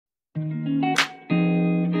Association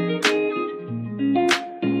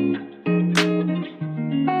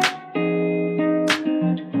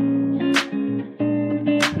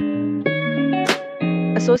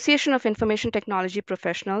of Information Technology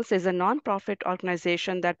Professionals is a nonprofit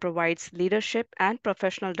organization that provides leadership and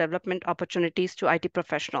professional development opportunities to IT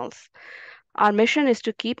professionals. Our mission is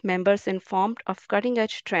to keep members informed of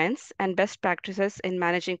cutting-edge trends and best practices in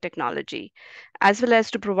managing technology, as well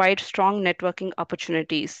as to provide strong networking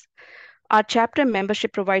opportunities. Our chapter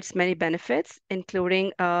membership provides many benefits,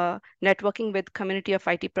 including networking with community of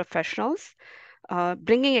IT professionals,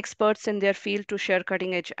 bringing experts in their field to share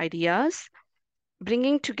cutting-edge ideas,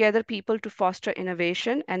 bringing together people to foster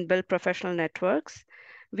innovation and build professional networks.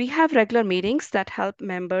 We have regular meetings that help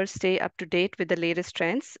members stay up to date with the latest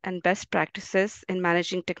trends and best practices in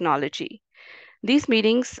managing technology. These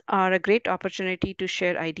meetings are a great opportunity to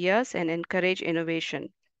share ideas and encourage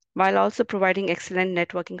innovation, while also providing excellent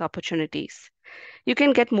networking opportunities. You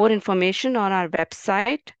can get more information on our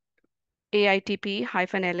website, AITP-LA.org,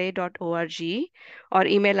 or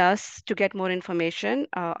email us to get more information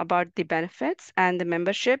about the benefits and the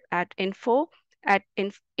membership at info@AITP-LA.org.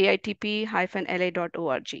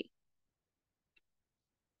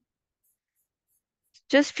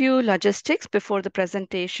 Just few logistics before the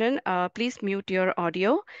presentation. Please mute your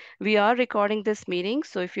audio. We are recording this meeting,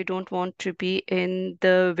 so if you don't want to be in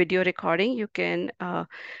the video recording, you can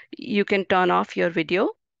turn off your video.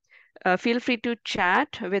 Feel free to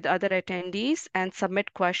chat with other attendees and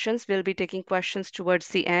submit questions. We'll be taking questions towards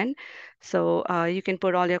the end. So you can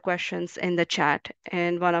put all your questions in the chat,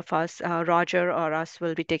 and one of us, Roger or us,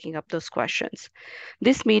 will be taking up those questions.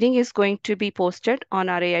 This meeting is going to be posted on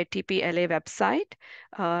our AITP-LA website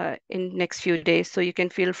in next few days. So you can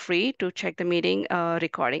feel free to check the meeting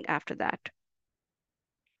recording after that.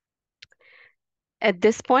 At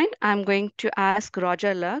this point, I'm going to ask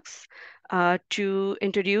Roger Lux to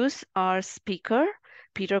introduce our speaker,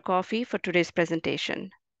 Peter Coffey, for today's presentation.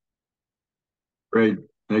 Great,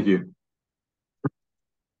 thank you.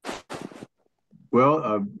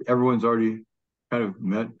 Well, everyone's already kind of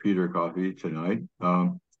met Peter Coffey tonight.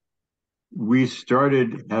 We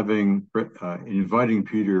started inviting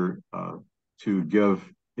Peter to give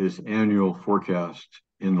his annual forecast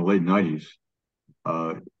in the late 90s.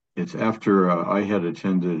 It's after I had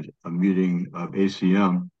attended a meeting of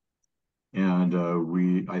ACM, and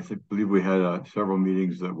I believe we had several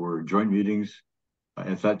meetings that were joint meetings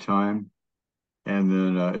at that time. And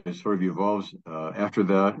then it sort of evolves after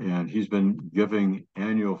that, and he's been giving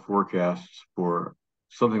annual forecasts for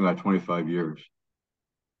something like 25 years.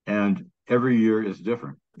 And every year is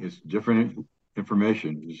different. It's different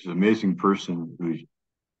information. He's an amazing person who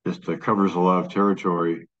just covers a lot of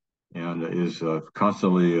territory and is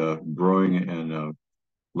constantly growing and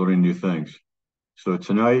learning new things. So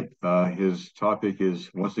tonight, his topic is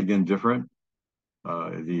once again different.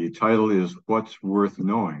 The title is What's Worth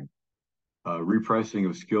Knowing? Repricing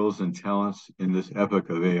of skills and talents in this epoch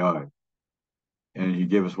of AI. And he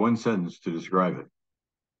gave us one sentence to describe it.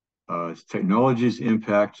 Technology's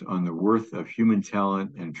impact on the worth of human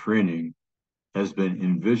talent and training has been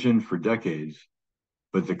envisioned for decades,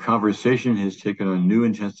 but the conversation has taken on new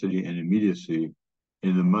intensity and immediacy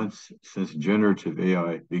in the months since generative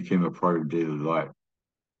AI became a part of daily life.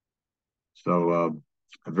 So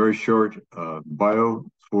a very short bio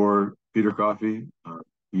for Peter Coffey.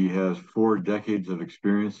 He has 4 decades of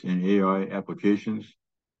experience in AI applications,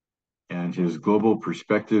 and his global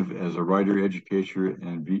perspective as a writer, educator,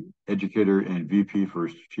 and VP for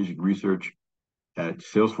strategic research at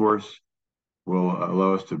Salesforce will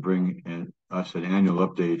allow us to bring us an annual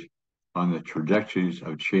update on the trajectories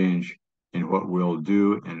of change in what we'll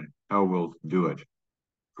do and how we'll do it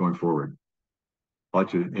going forward. I'd like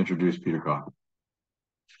to introduce Peter Coffey.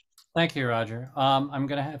 Thank you, Roger. I'm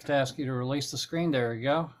going to have to ask you to release the screen. There you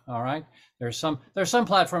go. All right. There's some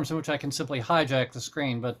platforms in which I can simply hijack the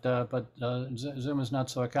screen, but Zoom is not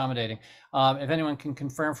so accommodating. If anyone can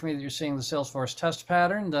confirm for me that you're seeing the Salesforce test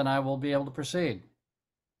pattern, then I will be able to proceed.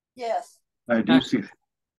 Yes. I do see.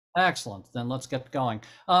 Excellent. Then let's get going.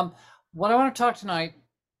 What I want to talk tonight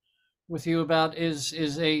with you about is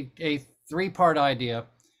a 3-part idea.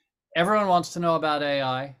 Everyone wants to know about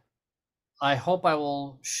AI. I hope I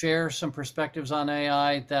will share some perspectives on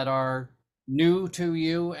AI that are new to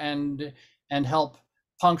you and help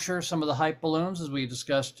puncture some of the hype balloons, as we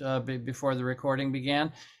discussed before the recording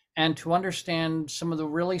began, and to understand some of the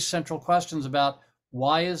really central questions about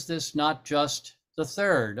why is this not just the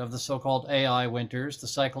third of the so-called AI winters, the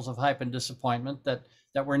cycles of hype and disappointment that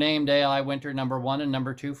were named AI winter number 1 and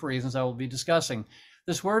number 2 for reasons I will be discussing.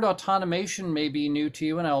 This word automation may be new to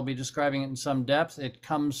you, and I'll be describing it in some depth. It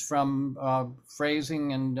comes from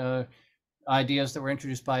phrasing and ideas that were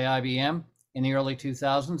introduced by IBM in the early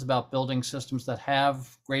 2000s about building systems that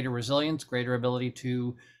have greater resilience, greater ability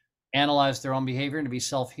to analyze their own behavior and to be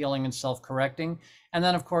self-healing and self-correcting. And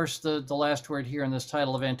then, of course, the last word here in this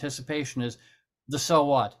title of anticipation is the so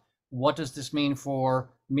what. What does this mean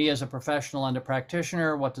for me as a professional and a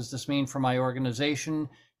practitioner? What does this mean for my organization?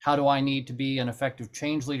 How do I need to be an effective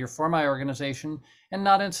change leader for my organization? And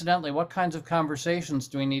not incidentally, what kinds of conversations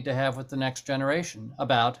do we need to have with the next generation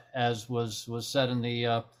about, as was said in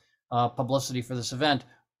the publicity for this event,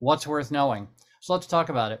 what's worth knowing? So let's talk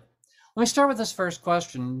about it. Let me start with this first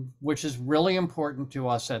question, which is really important to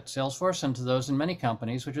us at Salesforce and to those in many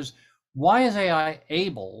companies, which is, why is AI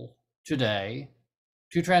able today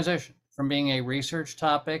to transition from being a research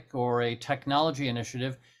topic or a technology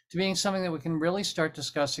initiative to being something that we can really start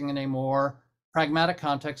discussing in a more pragmatic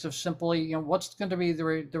context of simply, what's going to be the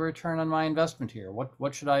return on my investment here?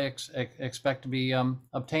 What should I expect to be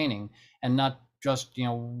obtaining, and not just,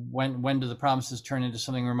 when do the promises turn into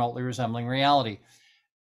something remotely resembling reality?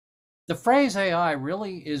 The phrase AI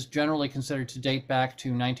really is generally considered to date back to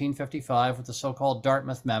 1955 with the so-called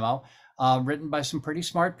Dartmouth Memo, written by some pretty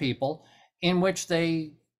smart people, in which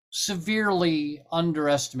they severely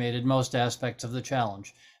underestimated most aspects of the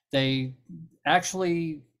challenge. They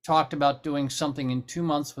actually talked about doing something in 2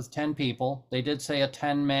 months with 10 people. They did say a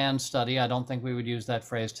 10-man study. I don't think we would use that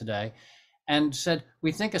phrase today. And said,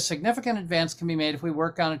 we think a significant advance can be made if we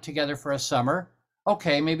work on it together for a summer.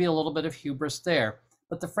 Okay, maybe a little bit of hubris there.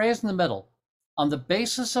 But the phrase in the middle, on the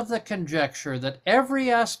basis of the conjecture that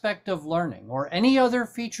every aspect of learning or any other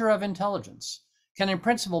feature of intelligence can in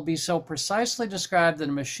principle be so precisely described that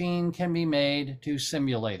a machine can be made to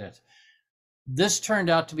simulate it. This turned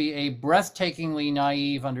out to be a breathtakingly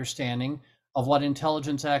naive understanding of what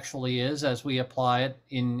intelligence actually is as we apply it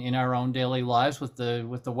in our own daily lives with the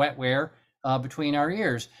wetware between our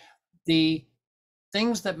ears. The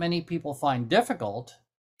things that many people find difficult,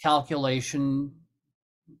 calculation,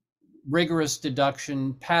 rigorous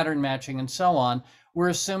deduction, pattern matching, and so on, were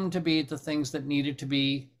assumed to be the things that needed to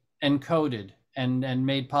be encoded and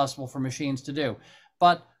made possible for machines to do.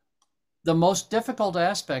 But the most difficult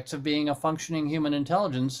aspects of being a functioning human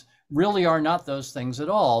intelligence really are not those things at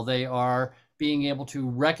all. They are being able to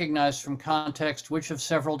recognize from context which of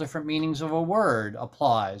several different meanings of a word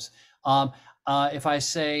applies. If I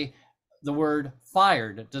say the word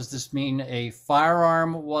fired, does this mean a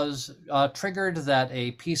firearm was triggered, that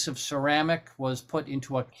a piece of ceramic was put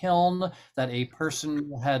into a kiln, that a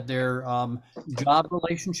person had their job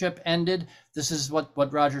relationship ended? This is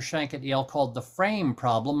what Roger Schenck at Yale called the frame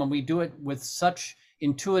problem, and we do it with such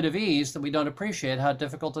intuitive ease that we don't appreciate how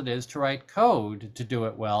difficult it is to write code to do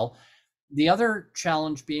it well. The other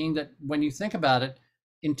challenge being that when you think about it,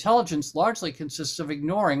 intelligence largely consists of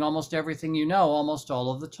ignoring almost everything you know almost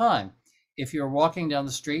all of the time. If you're walking down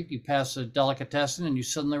the street, you pass a delicatessen and you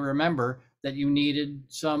suddenly remember that you needed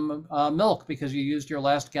some milk because you used your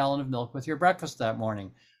last gallon of milk with your breakfast that morning.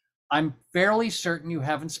 I'm fairly certain you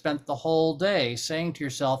haven't spent the whole day saying to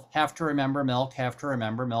yourself, have to remember milk, have to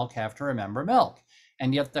remember milk, have to remember milk.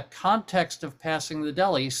 And yet the context of passing the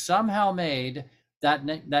deli somehow made that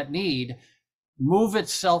need move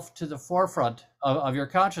itself to the forefront of your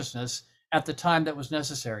consciousness at the time that was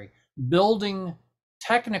necessary. Building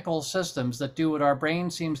technical systems that do what our brain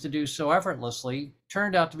seems to do so effortlessly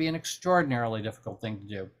turned out to be an extraordinarily difficult thing to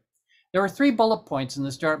do. There were 3 bullet points in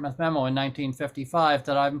this Dartmouth Memo in 1955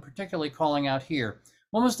 that I'm particularly calling out here.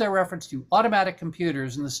 One was their reference to automatic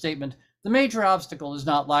computers and the statement, the major obstacle is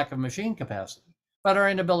not lack of machine capacity, but our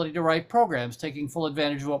inability to write programs taking full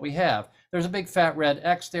advantage of what we have. There's a big fat red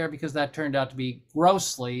X there because that turned out to be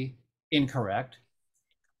grossly incorrect.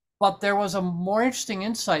 But there was a more interesting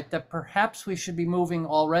insight that perhaps we should be moving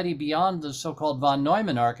already beyond the so-called von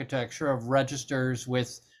Neumann architecture of registers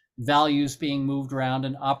with values being moved around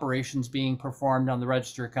and operations being performed on the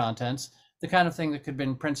register contents, the kind of thing that could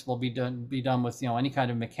in principle be done with any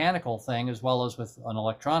kind of mechanical thing as well as with an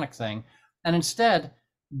electronic thing, and instead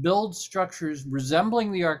build structures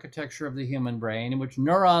resembling the architecture of the human brain in which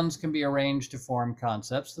neurons can be arranged to form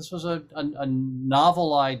concepts. This was a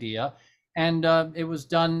novel idea. And it was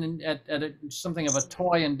done at something of a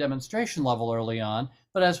toy and demonstration level early on.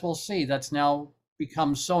 But as we'll see, that's now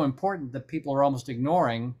become so important that people are almost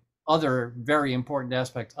ignoring other very important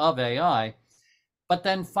aspects of AI. But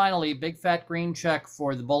then finally, big fat green check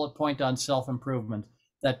for the bullet point on self-improvement,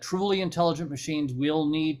 that truly intelligent machines will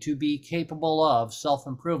need to be capable of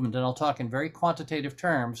self-improvement. And I'll talk in very quantitative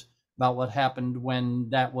terms about what happened when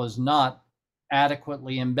that was not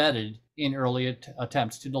adequately embedded in early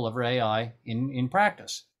attempts to deliver AI in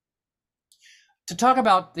practice. To talk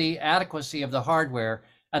about the adequacy of the hardware,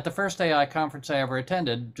 at the first AI conference I ever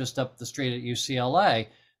attended, just up the street at UCLA,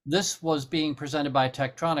 this was being presented by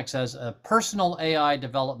Tektronix as a personal AI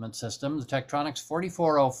development system, the Tektronix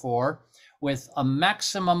 4404, with a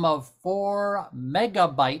maximum of 4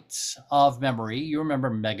 megabytes of memory. You remember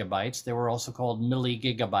megabytes. They were also called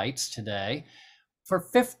milligigabytes today. For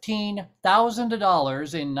 $15,000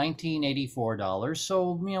 in 1984 dollars.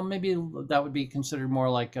 So, maybe that would be considered more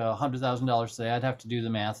like $100,000 today. I'd have to do the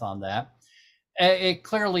math on that. It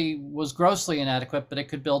clearly was grossly inadequate, but it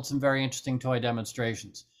could build some very interesting toy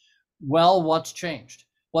demonstrations. Well, what's changed?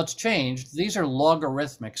 What's changed? These are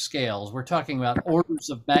logarithmic scales. We're talking about orders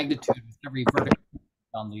of magnitude with every vertical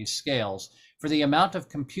on these scales. For the amount of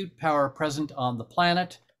compute power present on the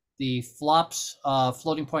planet, the FLOPS,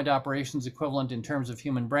 floating point operations equivalent in terms of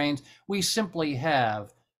human brains, we simply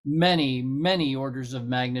have many, many orders of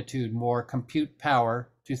magnitude more compute power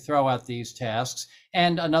to throw out these tasks.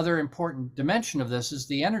 And another important dimension of this is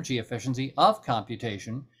the energy efficiency of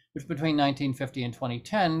computation, which between 1950 and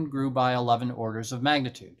 2010 grew by 11 orders of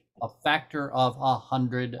magnitude, a factor of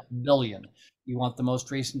 100 billion. You want the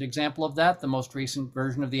most recent example of that? The most recent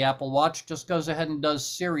version of the Apple Watch just goes ahead and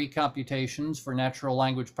does Siri computations for natural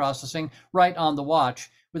language processing right on the watch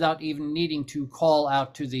without even needing to call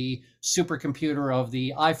out to the supercomputer of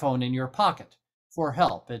the iPhone in your pocket for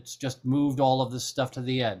help. It's just moved all of this stuff to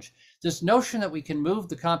the edge. This notion that we can move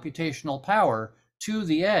the computational power to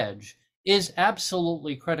the edge is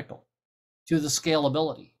absolutely critical to the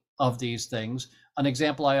scalability of these things. An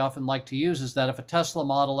example I often like to use is that if a Tesla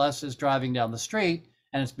Model S is driving down the street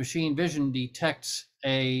and its machine vision detects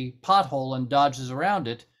a pothole and dodges around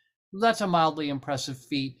it, that's a mildly impressive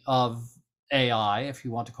feat of AI, if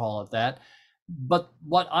you want to call it that. But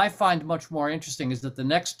what I find much more interesting is that the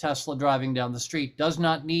next Tesla driving down the street does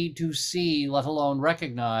not need to see, let alone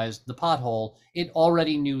recognize, the pothole. It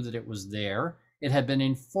already knew that it was there. It had been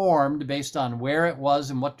informed based on where it was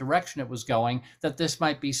and what direction it was going that this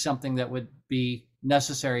might be something that would be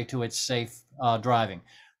necessary to its safe driving.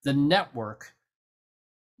 The network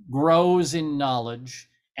grows in knowledge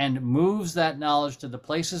and moves that knowledge to the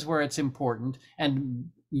places where it's important and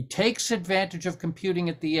takes advantage of computing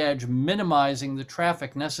at the edge, minimizing the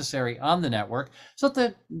traffic necessary on the network so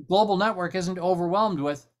that the global network isn't overwhelmed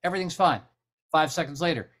with everything's fine. 5 seconds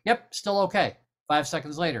later, yep, still okay. 5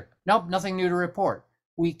 seconds later, nope, nothing new to report.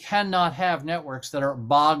 We cannot have networks that are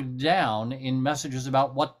bogged down in messages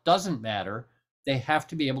about what doesn't matter. They have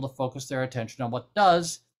to be able to focus their attention on what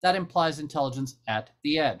does. That implies intelligence at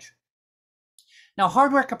the edge. Now,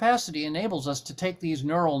 hardware capacity enables us to take these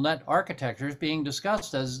neural net architectures being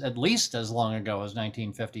discussed as at least as long ago as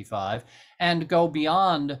 1955 and go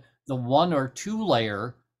beyond the 1 or 2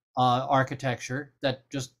 layer architecture that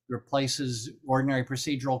just replaces ordinary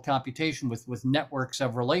procedural computation with networks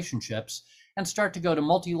of relationships and start to go to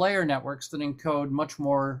multi-layer networks that encode much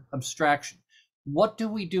more abstraction. What do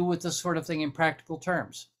we do with this sort of thing in practical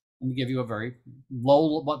terms? Let me give you a very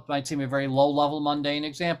low, what might seem a very low-level mundane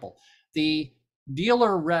example. The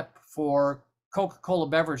dealer rep for Coca-Cola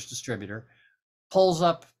beverage distributor pulls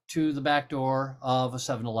up to the back door of a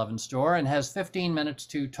 7-Eleven store and has 15 minutes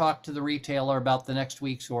to talk to the retailer about the next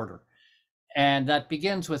week's order. And that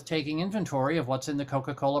begins with taking inventory of what's in the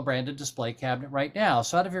Coca-Cola branded display cabinet right now.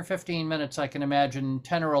 So out of your 15 minutes, I can imagine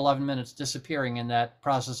 10 or 11 minutes disappearing in that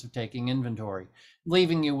process of taking inventory,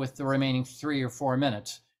 leaving you with the remaining 3 or 4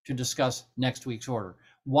 minutes to discuss next week's order.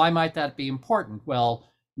 Why might that be important?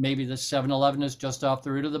 Well, maybe the 7-Eleven is just off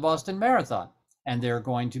the route of the Boston Marathon, and they're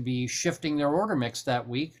going to be shifting their order mix that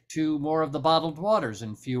week to more of the bottled waters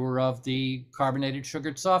and fewer of the carbonated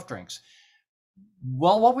sugared soft drinks.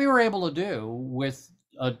 Well, what we were able to do with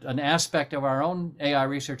an aspect of our own AI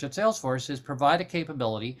research at Salesforce is provide a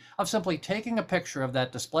capability of simply taking a picture of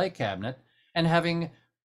that display cabinet and having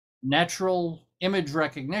natural image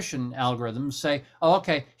recognition algorithms say, oh,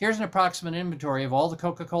 okay, here's an approximate inventory of all the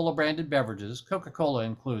Coca-Cola branded beverages. Coca-Cola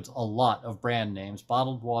includes a lot of brand names,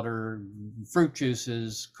 bottled water, fruit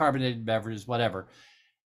juices, carbonated beverages, whatever.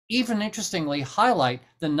 Even interestingly, highlight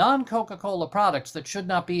the non-Coca-Cola products that should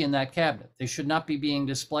not be in that cabinet. They should not be being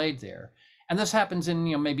displayed there. And this happens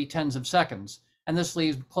in maybe tens of seconds. And this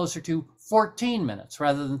leaves closer to 14 minutes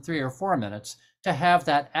rather than 3 or 4 minutes to have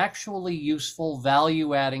that actually useful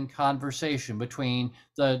value-adding conversation between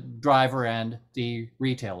the driver and the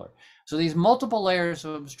retailer. So these multiple layers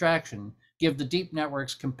of abstraction give the deep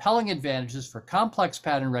networks compelling advantages for complex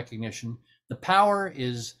pattern recognition. The power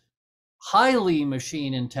is highly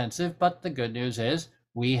machine intensive, but the good news is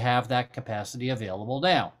we have that capacity available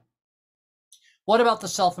now. What about the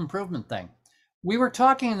self-improvement thing? We were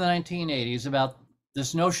talking in the 1980s about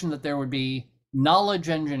this notion that there would be knowledge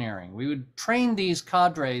engineering. We would train these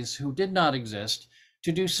cadres who did not exist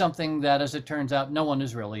to do something that, as it turns out, no one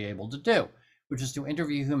is really able to do, which is to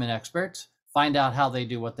interview human experts, find out how they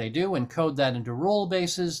do what they do, encode that into rule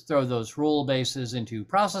bases, throw those rule bases into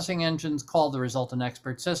processing engines, call the result an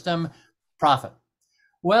expert system, profit.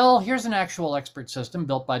 Well, here's an actual expert system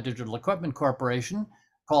built by Digital Equipment Corporation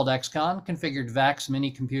called XCon, configured VAX mini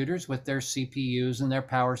computers with their CPUs and their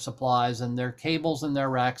power supplies and their cables and their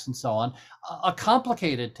racks and so on. A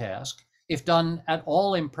complicated task, if done at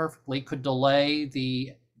all imperfectly, could delay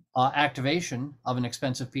the activation of an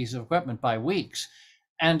expensive piece of equipment by weeks.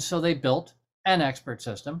 And so they built an expert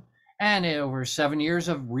system, and over 7 years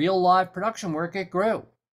of real live production work, it grew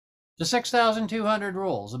to 6,200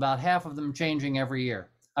 rules, about half of them changing every year.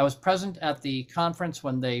 I was present at the conference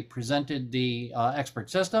when they presented the expert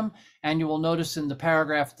system, and you will notice in the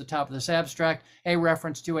paragraph at the top of this abstract a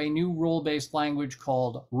reference to a new rule-based language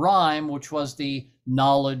called RHYME, which was the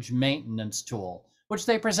knowledge maintenance tool, which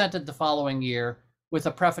they presented the following year with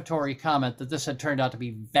a prefatory comment that this had turned out to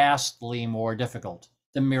be vastly more difficult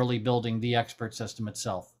than merely building the expert system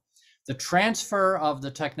itself. The transfer of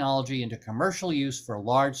the technology into commercial use for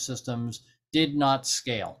large systems did not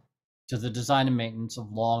scale to the design and maintenance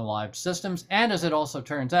of long-lived systems. And as it also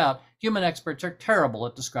turns out, human experts are terrible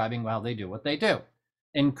at describing how they do what they do.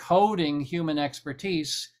 Encoding human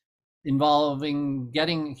expertise involving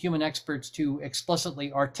getting human experts to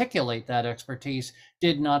explicitly articulate that expertise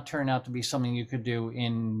did not turn out to be something you could do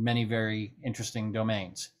in many very interesting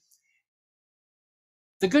domains.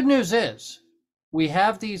 The good news is we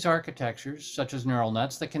have these architectures, such as neural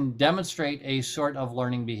nets, that can demonstrate a sort of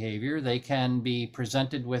learning behavior. They can be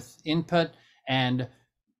presented with input and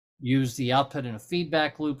use the output in a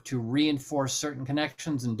feedback loop to reinforce certain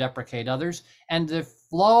connections and deprecate others. And the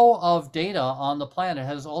flow of data on the planet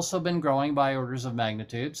has also been growing by orders of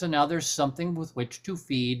magnitude. So now there's something with which to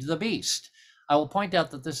feed the beast. I will point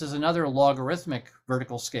out that this is another logarithmic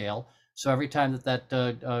vertical scale. So every time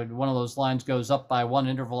that one of those lines goes up by one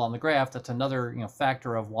interval on the graph, that's another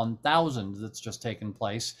factor of 1,000 that's just taken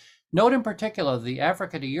place. Note in particular the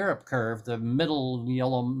Africa to Europe curve, the middle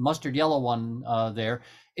yellow, mustard yellow one there,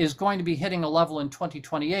 is going to be hitting a level in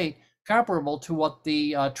 2028 comparable to what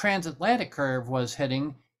the transatlantic curve was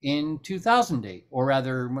hitting in 2008, or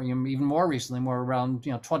rather even more recently, more around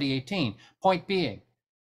 2018. Point being,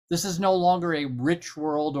 this is no longer a rich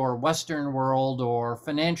world or Western world or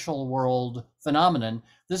financial world phenomenon.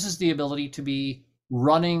 This is the ability to be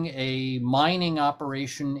running a mining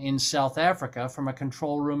operation in South Africa from a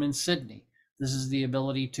control room in Sydney. This is the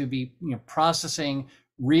ability to be processing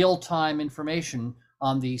real-time information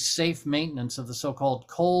on the safe maintenance of the so-called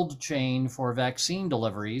cold chain for vaccine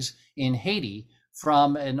deliveries in Haiti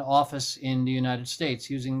from an office in the United States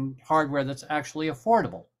using hardware that's actually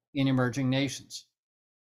affordable in emerging nations.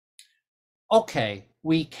 Okay,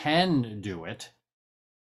 we can do it.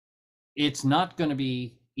 It's not going to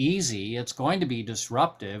be easy. It's going to be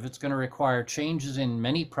disruptive. It's going to require changes in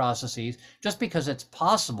many processes. Just because it's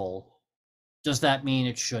possible, does that mean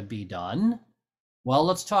it should be done? Well,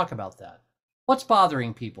 let's talk about that. What's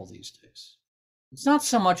bothering people these days? It's not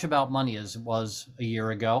so much about money as it was a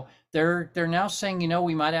year ago. They're now saying,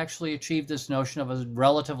 we might actually achieve this notion of a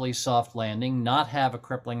relatively soft landing, not have a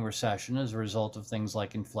crippling recession as a result of things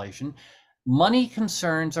like inflation. Money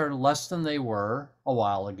concerns are less than they were a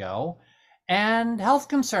while ago, and health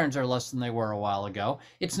concerns are less than they were a while ago.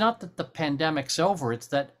 It's not that the pandemic's over, it's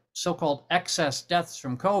that so-called excess deaths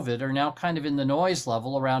from COVID are now kind of in the noise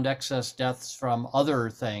level around excess deaths from other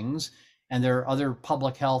things, and there are other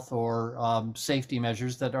public health or safety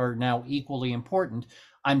measures that are now equally important.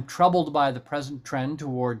 I'm troubled by the present trend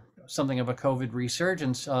toward something of a COVID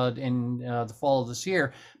resurgence in the fall of this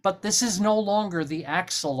year, but this is no longer the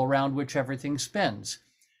axle around which everything spins.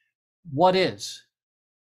 What is?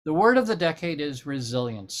 The word of the decade is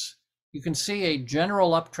resilience. You can see a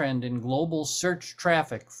general uptrend in global search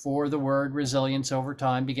traffic for the word resilience over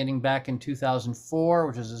time, beginning back in 2004,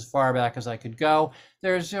 which is as far back as I could go.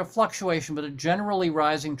 There's a fluctuation, but a generally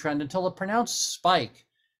rising trend until a pronounced spike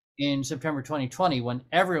in September 2020, when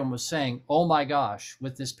everyone was saying, oh my gosh,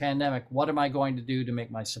 with this pandemic, what am I going to do to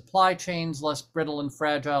make my supply chains less brittle and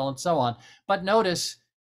fragile and so on? But notice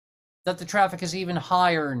that the traffic is even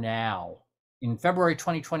higher now. In February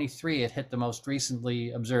 2023, it hit the most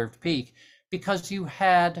recently observed peak because you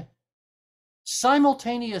had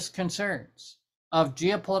simultaneous concerns of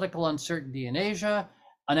geopolitical uncertainty in Asia,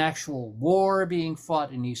 an actual war being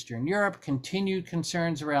fought in Eastern Europe, continued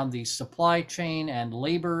concerns around the supply chain and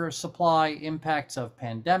labor supply impacts of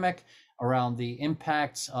pandemic, around the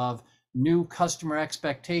impacts of new customer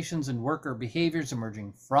expectations and worker behaviors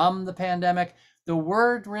emerging from the pandemic, the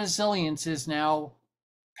word resilience is now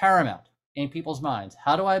paramount in people's minds.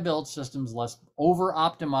 How do I build systems less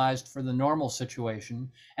over-optimized for the normal situation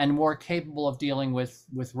and more capable of dealing with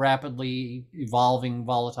rapidly evolving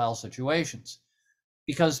volatile situations?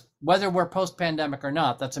 Because whether we're post-pandemic or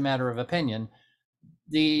not, that's a matter of opinion.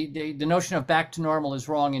 The notion of back to normal is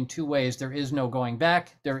wrong in two ways. There is no going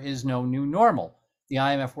back. There is no new normal. The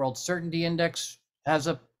IMF World Certainty Index has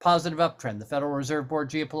a positive uptrend. The Federal Reserve Board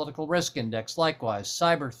Geopolitical Risk Index, likewise,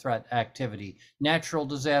 cyber threat activity, natural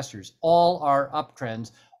disasters, all are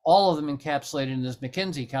uptrends, all of them encapsulated in this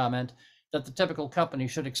McKinsey comment that the typical company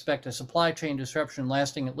should expect a supply chain disruption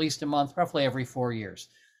lasting at least a month, roughly every 4 years.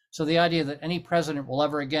 So the idea that any president will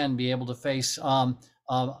ever again be able to face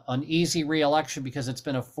an easy re-election because it's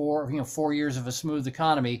been 4 years of a smooth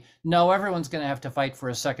economy. No, everyone's going to have to fight for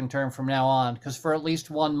a second term from now on, because for at least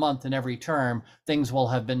 1 month in every term, things will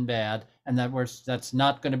have been bad, and that's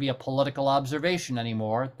not going to be a political observation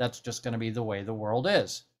anymore. That's just going to be the way the world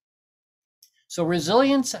is. So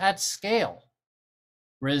resilience at scale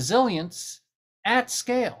is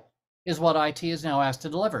what IT is now asked to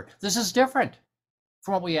deliver. This is different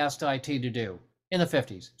from what we asked IT to do in the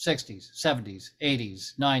 50s, 60s, 70s,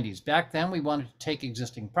 80s, 90s. Back then, we wanted to take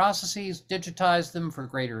existing processes, digitize them for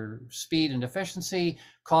greater speed and efficiency,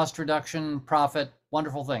 cost reduction, profit,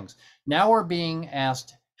 wonderful things. Now we're being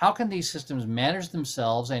asked, how can these systems manage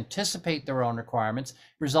themselves, anticipate their own requirements,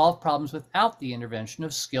 resolve problems without the intervention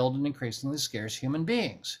of skilled and increasingly scarce human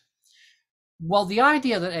beings? Well, the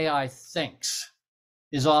idea that AI thinks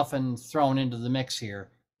is often thrown into the mix here.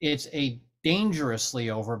 It's a dangerously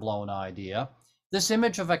overblown idea. This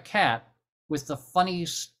image of a cat with the funny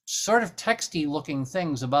sort of texty looking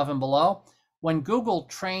things above and below, when Google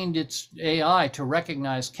trained its AI to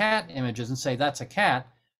recognize cat images and say that's a cat,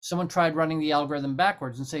 someone tried running the algorithm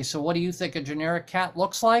backwards and say, so what do you think a generic cat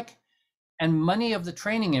looks like? And many of the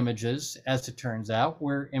training images, as it turns out,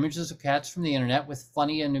 were images of cats from the internet with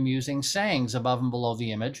funny and amusing sayings above and below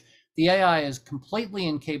the image. The AI is completely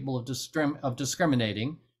incapable of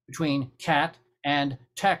discriminating between cat and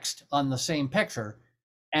text on the same picture.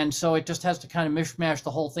 And so it just has to kind of mishmash the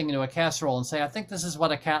whole thing into a casserole and say, I think this is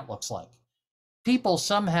what a cat looks like. People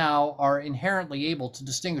somehow are inherently able to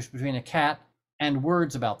distinguish between a cat and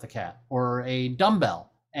words about the cat, or a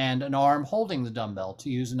dumbbell and an arm holding the dumbbell, to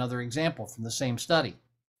use another example from the same study.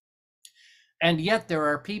 And yet there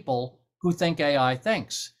are people who think AI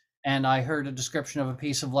thinks. And I heard a description of a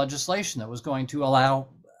piece of legislation that was going to allow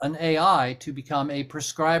an AI to become a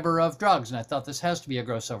prescriber of drugs. And I thought this has to be a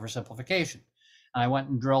gross oversimplification. And I went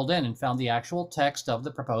and drilled in and found the actual text of the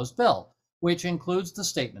proposed bill, which includes the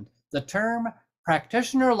statement, the term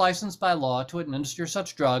practitioner licensed by law to administer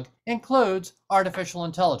such drug includes artificial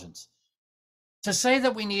intelligence. To say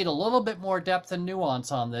that we need a little bit more depth and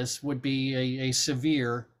nuance on this would be a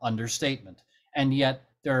severe understatement. And yet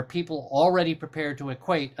there are people already prepared to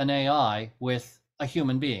equate an AI with a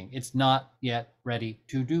human being. It's not yet ready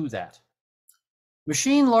to do that.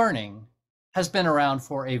 Machine learning has been around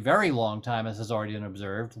for a very long time, as has already been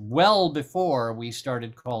observed, well before we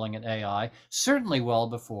started calling it AI, certainly well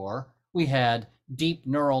before we had deep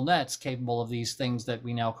neural nets capable of these things that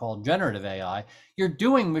we now call generative AI. You're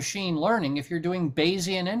doing machine learning if you're doing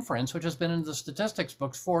Bayesian inference, which has been in the statistics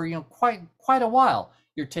books for quite a while.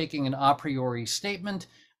 You're taking an a priori statement,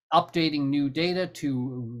 updating new data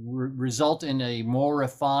to result in a more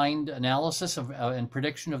refined analysis of and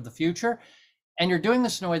prediction of the future. And you're doing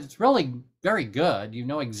this in a way that's really very good. You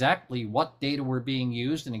know exactly what data were being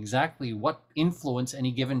used and exactly what influence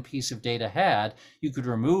any given piece of data had. You could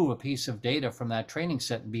remove a piece of data from that training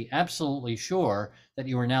set and be absolutely sure that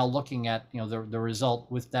you are now looking at the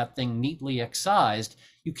result with that thing neatly excised.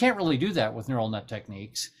 You can't really do that with neural net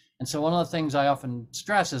techniques. And so one of the things I often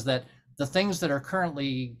stress is that the things that are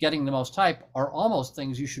currently getting the most hype are almost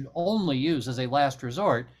things you should only use as a last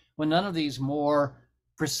resort, when none of these more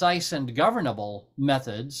precise and governable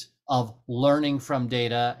methods of learning from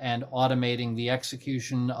data and automating the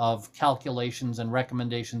execution of calculations and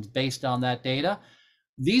recommendations based on that data,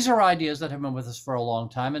 these are ideas that have been with us for a long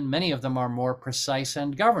time, and many of them are more precise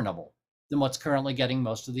and governable than what's currently getting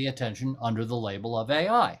most of the attention under the label of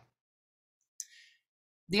AI.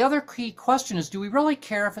 The other key question is, do we really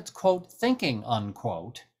care if it's, quote, thinking,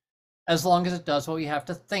 unquote, as long as it does what we have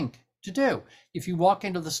to think to do? If you walk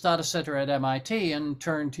into the Stata Center at MIT and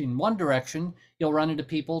turn in one direction, you'll run into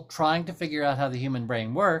people trying to figure out how the human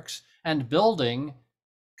brain works and building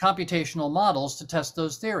computational models to test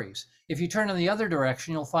those theories. If you turn in the other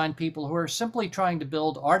direction, you'll find people who are simply trying to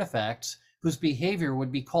build artifacts whose behavior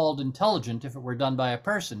would be called intelligent if it were done by a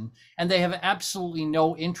person, and they have absolutely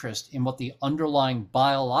no interest in what the underlying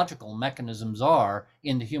biological mechanisms are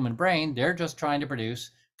in the human brain. They're just trying to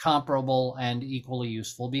produce comparable and equally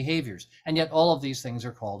useful behaviors. And yet all of these things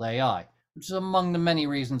are called AI, which is among the many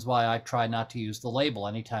reasons why I try not to use the label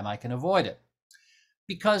anytime I can avoid it.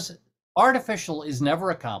 Because artificial is never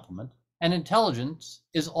a compliment, and intelligence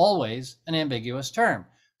is always an ambiguous term.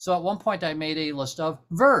 So at one point I made a list of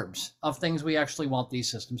verbs of things we actually want these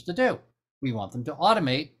systems to do. We want them to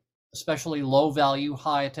automate, especially low value,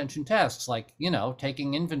 high attention tasks like,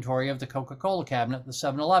 taking inventory of the Coca-Cola cabinet at the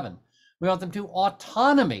 7-Eleven. We want them to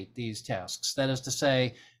automate these tasks. That is to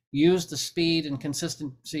say, use the speed and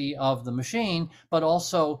consistency of the machine, but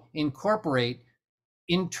also incorporate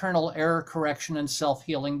internal error correction and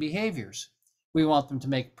self-healing behaviors. We want them to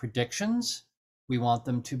make predictions. We want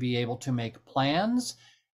them to be able to make plans.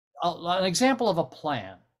 An example of a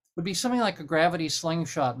plan would be something like a gravity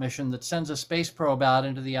slingshot mission that sends a space probe out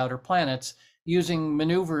into the outer planets using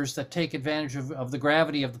maneuvers that take advantage of the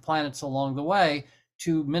gravity of the planets along the way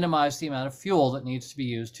to minimize the amount of fuel that needs to be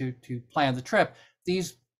used to plan the trip.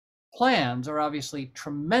 These plans are obviously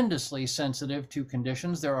tremendously sensitive to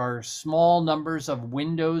conditions. There are small numbers of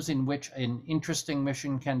windows in which an interesting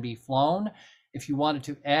mission can be flown. If you wanted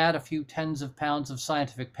to add a few tens of pounds of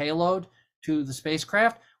scientific payload to the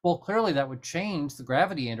spacecraft, well, clearly that would change the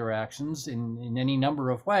gravity interactions in any number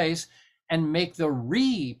of ways and make the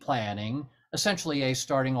re-planning essentially a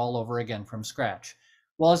starting all over again from scratch.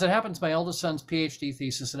 Well, as it happens, my eldest son's PhD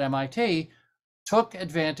thesis at MIT took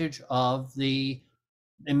advantage of the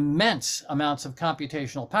immense amounts of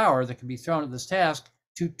computational power that can be thrown at this task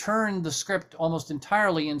to turn the script almost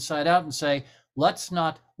entirely inside out and say, let's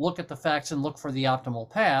not look at the facts and look for the optimal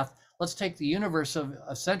path. Let's take the universe of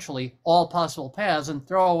essentially all possible paths and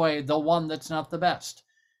throw away the one that's not the best.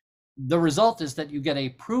 The result is that you get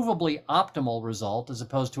a provably optimal result as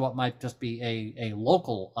opposed to what might just be a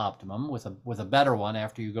local optimum with a better one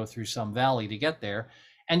after you go through some valley to get there.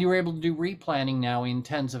 And you're able to do replanning now in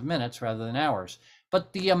tens of minutes rather than hours.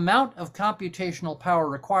 But the amount of computational power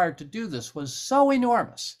required to do this was so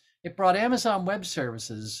enormous. It brought Amazon Web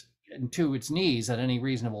Services to its knees at any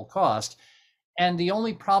reasonable cost. And the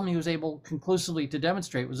only problem he was able conclusively to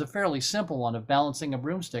demonstrate was a fairly simple one of balancing a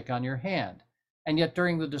broomstick on your hand. And yet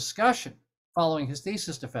during the discussion following his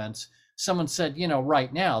thesis defense, someone said,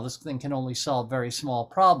 right now, this thing can only solve very small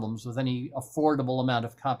problems with any affordable amount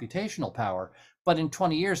of computational power. But in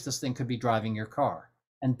 20 years, this thing could be driving your car.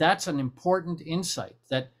 And that's an important insight,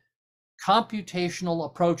 that computational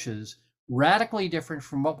approaches radically different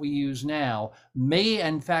from what we use now may,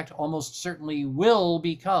 in fact, almost certainly will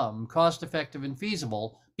become cost-effective and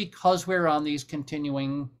feasible because we're on these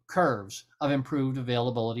continuing curves of improved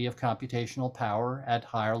availability of computational power at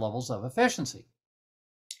higher levels of efficiency.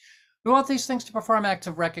 We want these things to perform acts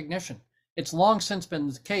of recognition. It's long since been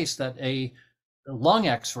the case that a lung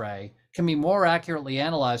X-ray can be more accurately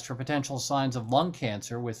analyzed for potential signs of lung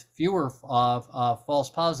cancer with fewer false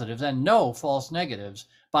positives and no false negatives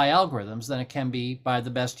by algorithms than it can be by the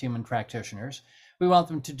best human practitioners. We want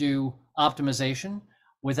them to do optimization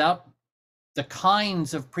without the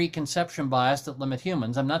kinds of preconception bias that limit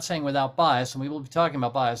humans. I'm not saying without bias, and we will be talking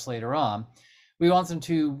about bias later on. We want them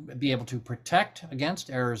to be able to protect against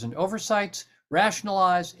errors and oversights,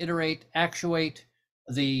 rationalize, iterate, actuate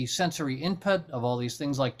the sensory input of all these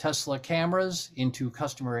things like Tesla cameras into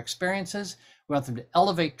customer experiences. We want them to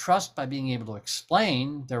elevate trust by being able to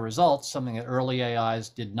explain their results, something that early AIs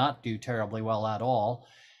did not do terribly well at all.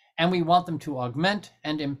 And we want them to augment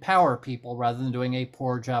and empower people rather than doing a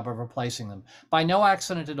poor job of replacing them. By no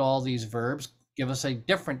accident at all, these verbs give us a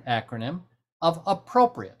different acronym of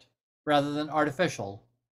appropriate rather than artificial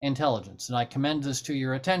intelligence. And I commend this to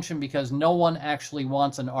your attention because no one actually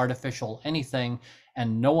wants an artificial anything,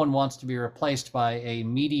 and no one wants to be replaced by a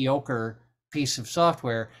mediocre piece of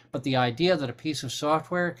software. But the idea that a piece of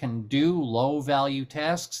software can do low-value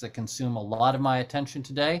tasks that consume a lot of my attention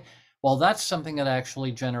today, well, that's something that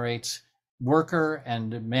actually generates worker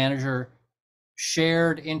and manager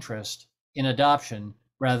shared interest in adoption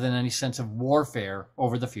rather than any sense of warfare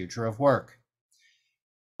over the future of work.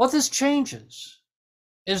 What this changes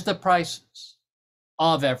is the prices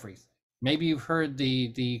of everything. Maybe you've heard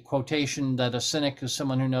the quotation that a cynic is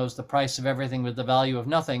someone who knows the price of everything with the value of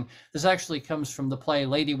nothing. This actually comes from the play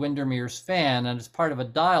Lady Windermere's Fan, and it's part of a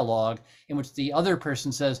dialogue in which the other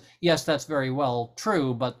person says, yes, that's very well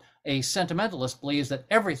true, but a sentimentalist believes that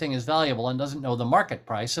everything is valuable and doesn't know the market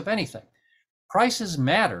price of anything. Prices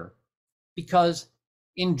matter because,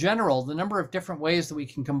 in general, the number of different ways that we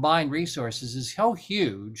can combine resources is so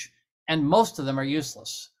huge, and most of them are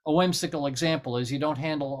useless. A whimsical example is you don't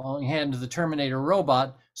hand the Terminator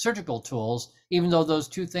robot surgical tools, even though those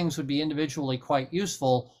two things would be individually quite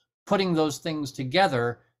useful. Putting those things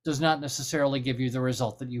together does not necessarily give you the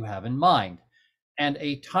result that you have in mind. And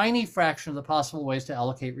a tiny fraction of the possible ways to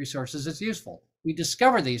allocate resources is useful. We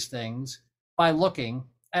discover these things by looking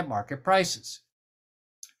at market prices.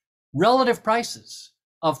 Relative prices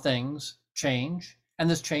of things change, and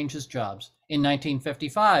this changes jobs. In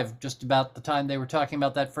 1955, just about the time they were talking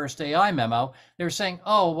about that first AI memo, they were saying,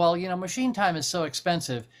 oh, well, machine time is so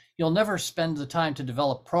expensive, you'll never spend the time to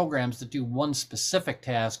develop programs that do one specific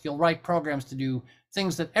task. You'll write programs to do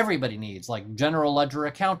things that everybody needs, like general ledger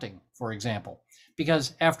accounting, for example.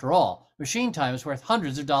 Because after all, machine time is worth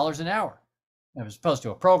hundreds of dollars an hour. As opposed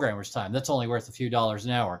to a programmer's time, that's only worth a few dollars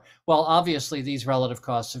an hour. Well, obviously, these relative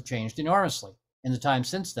costs have changed enormously in the time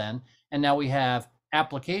since then. And now we have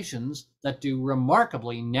applications that do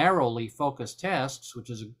remarkably narrowly focused tasks, which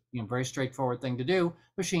is a very straightforward thing to do.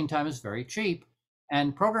 Machine time is very cheap,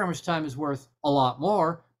 and programmers' time is worth a lot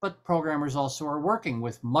more, but programmers also are working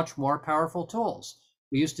with much more powerful tools.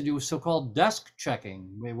 We used to do so-called desk checking,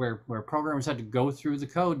 where programmers had to go through the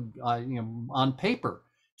code on paper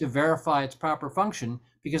to verify its proper function,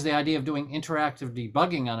 because the idea of doing interactive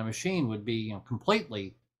debugging on a machine would be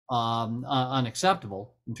completely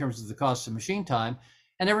unacceptable in terms of the cost of machine time.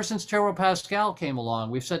 And ever since Turbo Pascal came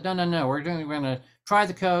along, we've said, no, we're going to try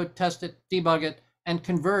the code, test it, debug it, and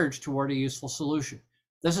converge toward a useful solution.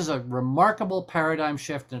 This is a remarkable paradigm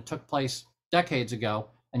shift, and it took place decades ago.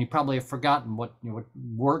 And you probably have forgotten what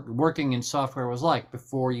working in software was like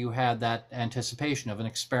before you had that anticipation of an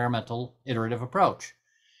experimental, iterative approach.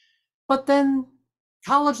 But then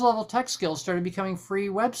college-level tech skills started becoming free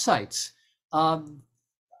websites.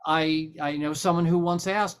 I know someone who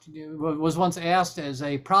was once asked as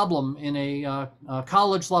a problem in a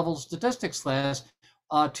college-level statistics class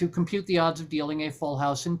to compute the odds of dealing a full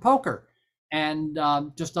house in poker. And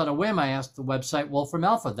just on a whim, I asked the website Wolfram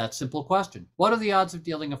Alpha that simple question: what are the odds of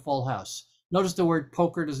dealing a full house? Notice the word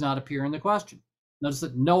poker does not appear in the question. Notice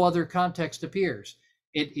that no other context appears.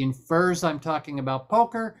 It infers I'm talking about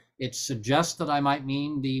poker. It suggests that I might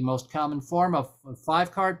mean the most common form of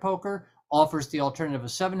 5-card poker, offers the alternative of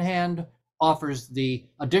 7-hand, offers the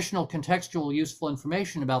additional contextual useful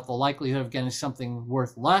information about the likelihood of getting something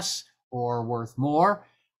worth less or worth more,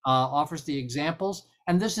 offers the examples.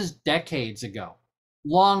 And this is decades ago,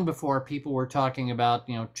 long before people were talking about,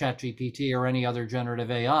 ChatGPT or any other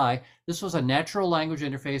generative AI. This was a natural language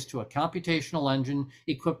interface to a computational engine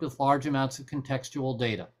equipped with large amounts of contextual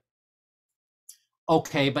data.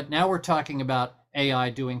 Okay, but now we're talking about AI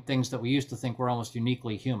doing things that we used to think were almost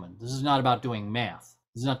uniquely human. This is not about doing math.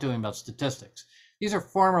 This is not doing about statistics. These are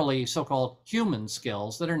formerly so-called human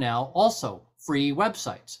skills that are now also free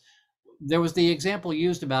websites. There was the example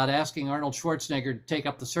used about asking Arnold Schwarzenegger to take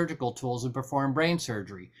up the surgical tools and perform brain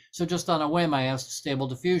surgery. So just on a whim, I asked Stable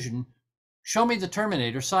Diffusion, show me the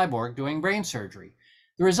Terminator cyborg doing brain surgery.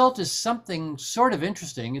 The result is something sort of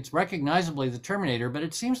interesting. It's recognizably the Terminator, but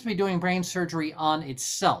it seems to be doing brain surgery on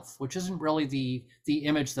itself, which isn't really the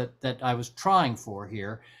image that I was trying for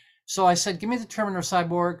here. So I said, give me the Terminator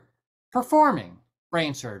cyborg performing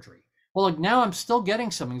brain surgery. Well, now I'm still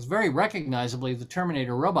getting something that's very recognizably the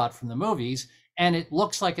Terminator robot from the movies, and it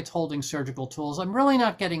looks like it's holding surgical tools. I'm really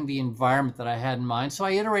not getting the environment that I had in mind, so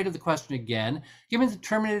I iterated the question again. Give me the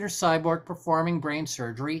Terminator cyborg performing brain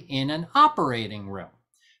surgery in an operating room,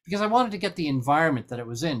 because I wanted to get the environment that it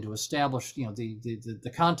was in to establish,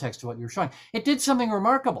 the context of what you're showing. It did something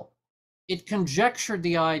remarkable. It conjectured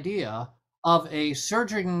the idea of a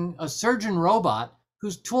surgeon robot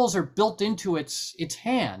whose tools are built into its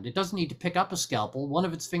hand. It doesn't need to pick up a scalpel. One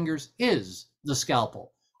of its fingers is the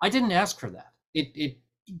scalpel. I didn't ask for that. It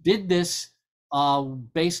did this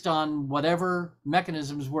based on whatever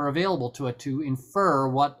mechanisms were available to it to infer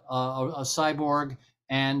what a cyborg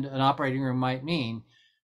and an operating room might mean.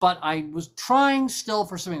 But I was trying still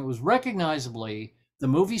for something that was recognizably the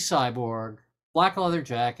movie Cyborg, black leather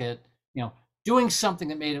jacket, doing something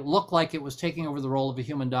that made it look like it was taking over the role of a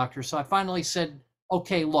human doctor. So I finally said,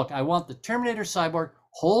 okay, look, I want the Terminator cyborg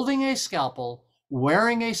holding a scalpel,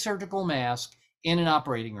 wearing a surgical mask in an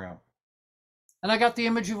operating room. And I got the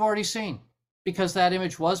image you've already seen, because that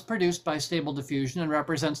image was produced by Stable Diffusion and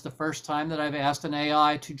represents the first time that I've asked an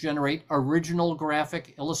AI to generate original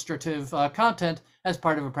graphic illustrative content as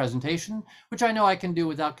part of a presentation, which I know I can do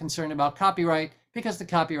without concern about copyright, because the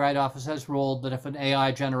Copyright Office has ruled that if an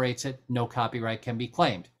AI generates it, no copyright can be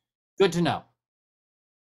claimed. Good to know.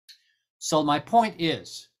 So my point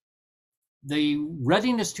is, the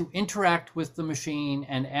readiness to interact with the machine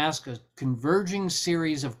and ask a converging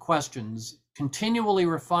series of questions, continually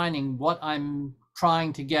refining what I'm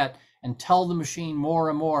trying to get and tell the machine more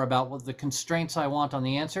and more about what the constraints I want on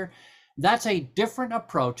the answer. That's a different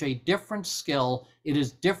approach, a different skill. It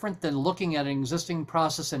is different than looking at an existing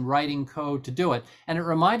process and writing code to do it. And it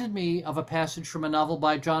reminded me of a passage from a novel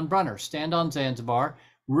by John Brunner, Stand on Zanzibar,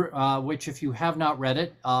 which, if you have not read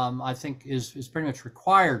it, I think is pretty much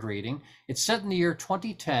required reading. It's set in the year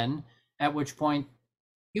 2010, at which point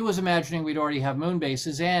he was imagining we'd already have moon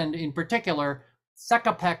bases, and in particular,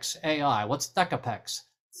 Thekapex AI. What's Thekapex?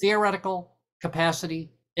 Theoretical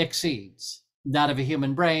capacity exceeds that of a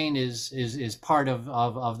human brain is part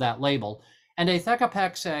of that label. And a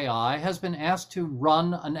Thekapex AI has been asked to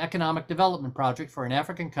run an economic development project for an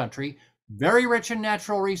African country, very rich in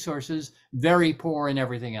natural resources, very poor in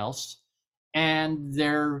everything else. And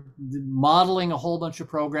they're modeling a whole bunch of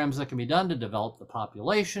programs that can be done to develop the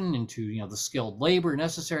population into, the skilled labor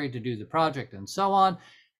necessary to do the project and so on.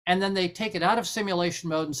 And then they take it out of simulation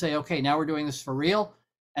mode and say, okay, now we're doing this for real.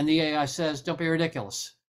 And the AI says, don't be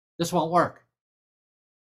ridiculous. This won't work.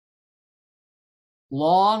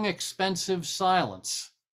 Long, expensive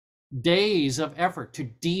silence, days of effort to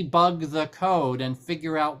debug the code and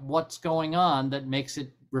figure out what's going on that makes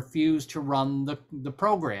it refuse to run the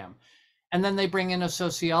program. And then they bring in a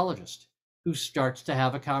sociologist who starts to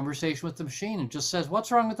have a conversation with the machine and just says, what's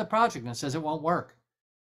wrong with the project? And it says it won't work.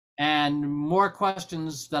 And more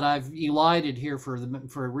questions that I've elided here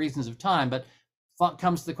for reasons of time, but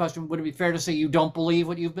comes to the question, would it be fair to say you don't believe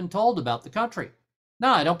what you've been told about the country?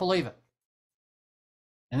 No, I don't believe it.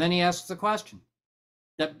 And then he asks the question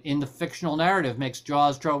that in the fictional narrative makes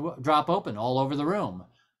jaws drop open all over the room.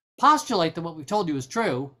 Postulate that what we've told you is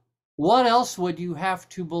true. What else would you have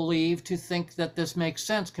to believe to think that this makes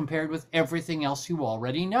sense compared with everything else you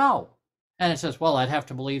already know? And it says, well, I'd have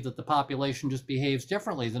to believe that the population just behaves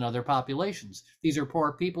differently than other populations. These are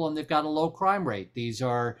poor people and they've got a low crime rate. These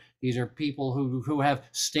are people who have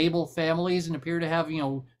stable families and appear to have,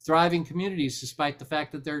 thriving communities despite the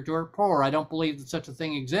fact that they're dirt poor. I don't believe that such a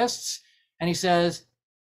thing exists. And he says,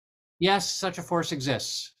 yes, such a force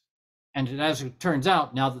exists. And as it turns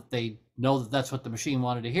out, now that they know that that's what the machine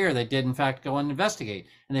wanted to hear, they did in fact go and investigate.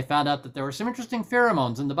 And they found out that there were some interesting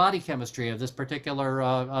pheromones in the body chemistry of this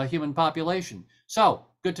particular human population. So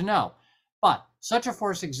good to know. But such a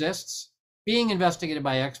force exists, being investigated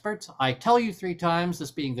by experts. I tell you 3 times,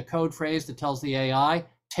 this being the code phrase that tells the AI,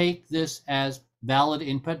 take this as valid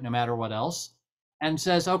input no matter what else, and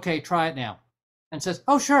says, okay, try it now. And says,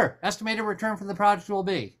 oh, sure, estimated return for the project will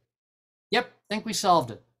be. Yep, think we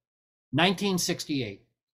solved it. 1968.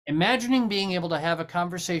 Imagining being able to have a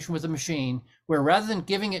conversation with a machine where rather than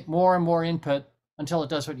giving it more and more input until it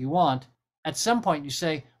does what you want, at some point you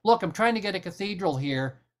say, look, I'm trying to get a cathedral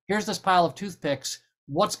here. Here's this pile of toothpicks.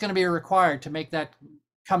 What's going to be required to make that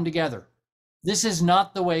come together? This is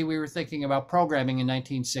not the way we were thinking about programming in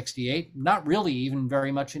 1968, not really even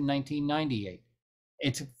very much in 1998.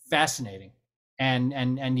 It's fascinating.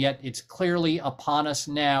 And yet it's clearly upon us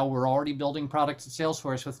now. We're already building products at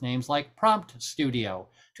Salesforce with names like Prompt Studio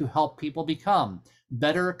to help people become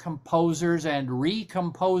better composers and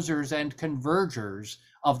recomposers and convergers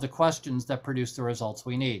of the questions that produce the results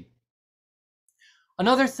we need.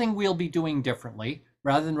 Another thing we'll be doing differently,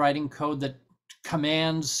 rather than writing code that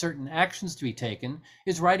commands certain actions to be taken,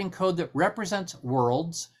 is writing code that represents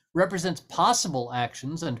worlds, represents possible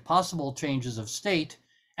actions and possible changes of state,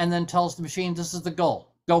 and then tells the machine, this is the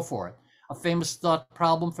goal, go for it. A famous thought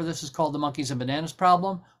problem for this is called the monkeys and bananas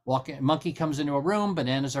problem. Monkey comes into a room,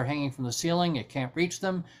 bananas are hanging from the ceiling, it can't reach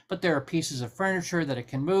them, but there are pieces of furniture that it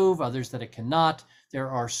can move, others that it cannot. There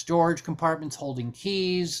are storage compartments holding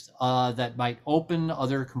keys that might open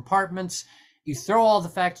other compartments. You throw all the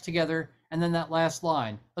facts together, and then that last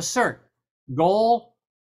line, assert, goal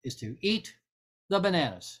is to eat the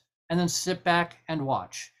bananas, and then sit back and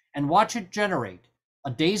watch it generate a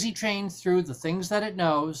daisy chain through the things that it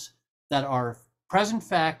knows that are present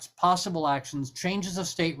facts, possible actions, changes of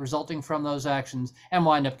state resulting from those actions, and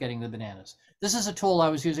wind up getting the bananas. This is a tool I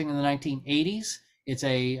was using in the 1980s. It's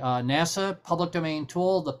a NASA public domain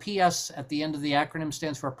tool. The PS at the end of the acronym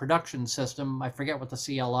stands for production system. I forget what the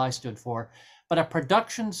CLI stood for, but a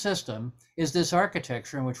production system is this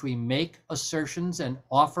architecture in which we make assertions and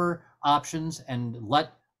offer options and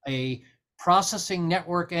let a processing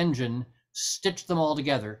network engine stitch them all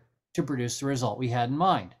together to produce the result we had in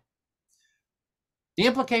mind. The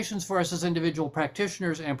implications for us as individual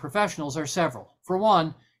practitioners and professionals are several. For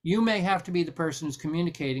one, you may have to be the person who's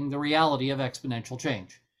communicating the reality of exponential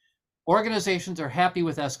change. Organizations are happy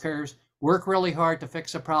with S-curves. work really hard to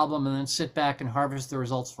fix a problem, and then sit back and harvest the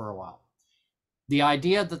results for a while. The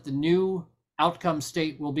idea that the new outcome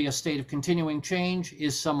state will be a state of continuing change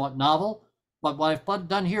is somewhat novel, but what I've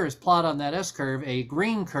done here is plot on that S-curve a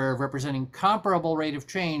green curve representing comparable rate of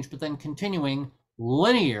change, but then continuing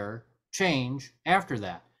linear change after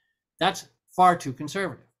that. That's far too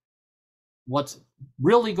conservative. What's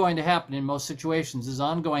really going to happen in most situations is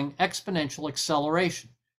ongoing exponential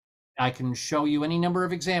acceleration. I can show you any number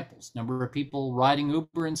of examples: number of people riding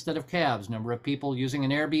Uber instead of cabs, number of people using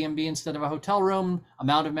an Airbnb instead of a hotel room,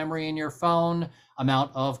 amount of memory in your phone,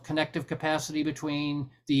 amount of connective capacity between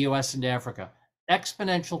the US and Africa.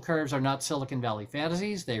 Exponential curves are not Silicon Valley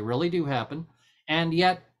fantasies. They really do happen. And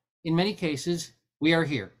yet, in many cases, we are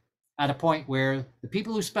here at a point where the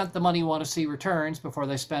people who spent the money want to see returns before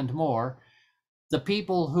they spend more. The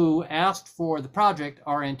people who asked for the project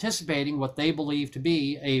are anticipating what they believe to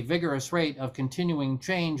be a vigorous rate of continuing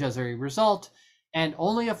change as a result, and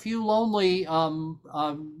only a few lonely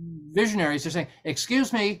visionaries are saying,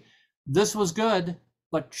 excuse me, this was good,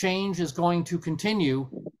 but change is going to continue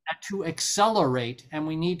to accelerate, and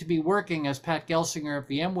we need to be working, as Pat Gelsinger of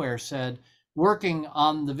VMware said, working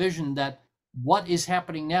on the vision that what is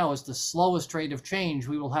happening now is the slowest rate of change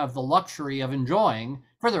we will have the luxury of enjoying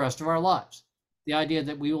for the rest of our lives. The idea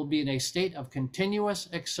that we will be in a state of continuous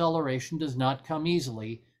acceleration does not come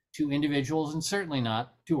easily to individuals, and certainly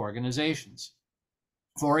not to organizations.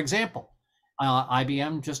 For example,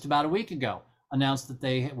 IBM just about a week ago announced that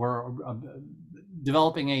they were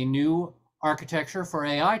developing a new architecture for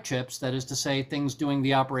AI chips, that is to say, things doing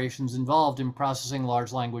the operations involved in processing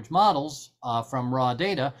large language models from raw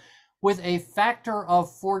data, with a factor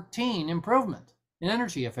of 14 improvement in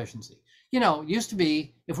energy efficiency. You know, it used to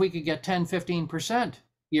be if we could get 10, 15%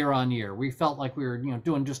 year on year, we felt like we were,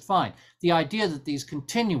 doing just fine. The idea that these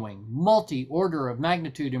continuing multi-order of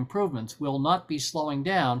magnitude improvements will not be slowing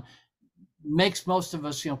down makes most of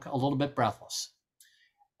us, a little bit breathless.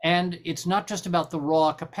 And it's not just about the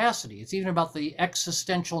raw capacity. It's even about the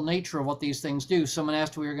existential nature of what these things do. Someone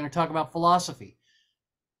asked if we were going to talk about philosophy.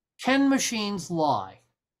 Can machines lie?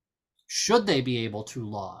 Should they be able to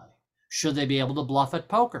lie? Should they be able to bluff at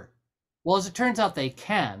poker? Well, as it turns out, they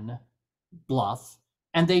can bluff,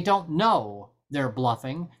 and they don't know they're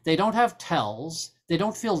bluffing. They don't have tells. They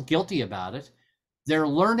don't feel guilty about it. Their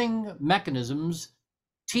learning mechanisms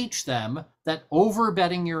teach them that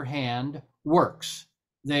overbetting your hand works.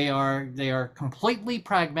 They are completely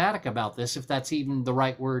pragmatic about this, if that's even the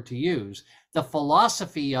right word to use. The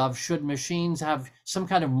philosophy of should machines have some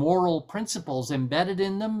kind of moral principles embedded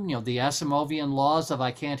in them, the Asimovian laws of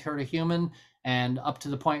I can't hurt a human, and up to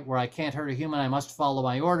the point where I can't hurt a human, I must follow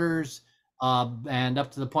my orders, and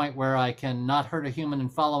up to the point where I cannot hurt a human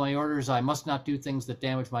and follow my orders, I must not do things that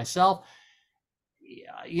damage myself.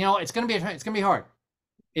 It's going to be hard.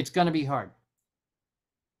 It's going to be hard.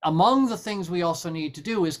 Among the things we also need to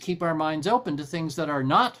do is keep our minds open to things that are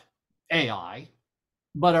not AI,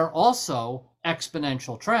 but are also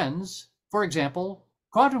exponential trends. For example,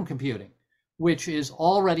 quantum computing, which is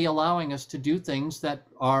already allowing us to do things that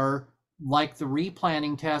are like the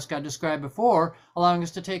replanning task I described before, allowing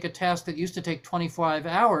us to take a task that used to take 25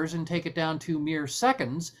 hours and take it down to mere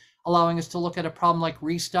seconds, allowing us to look at a problem like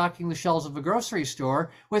restocking the shelves of a grocery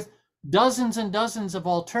store with dozens and dozens of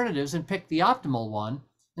alternatives and pick the optimal one,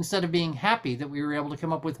 instead of being happy that we were able to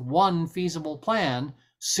come up with one feasible plan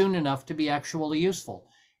soon enough to be actually useful.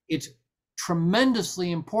 It's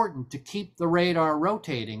tremendously important to keep the radar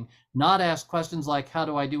rotating, not ask questions like, how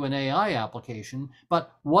do I do an AI application,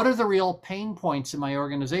 but what are the real pain points in my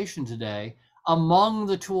organization today? Among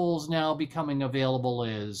the tools now becoming available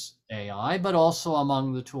is AI, but also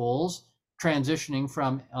among the tools transitioning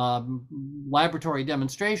from laboratory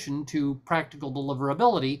demonstration to practical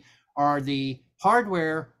deliverability are the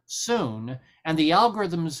hardware soon and the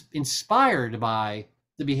algorithms inspired by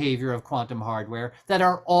the behavior of quantum hardware that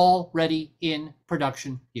are already in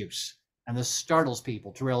production use. And this startles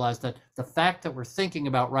people to realize that the fact that we're thinking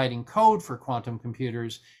about writing code for quantum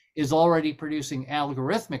computers is already producing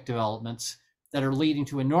algorithmic developments that are leading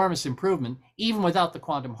to enormous improvement, even without the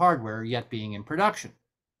quantum hardware yet being in production.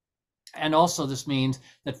 And also this means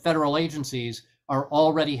that federal agencies are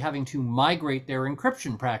already having to migrate their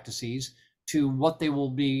encryption practices to what they will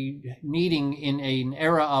be needing in an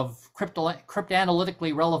era of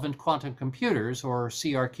cryptanalytically relevant quantum computers, or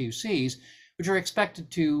CRQCs, which are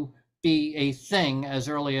expected to be a thing as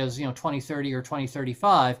early as 2030 or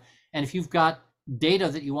 2035. And if you've got data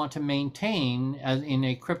that you want to maintain in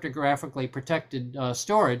a cryptographically protected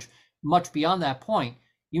storage much beyond that point,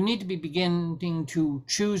 you need to be beginning to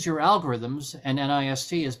choose your algorithms, and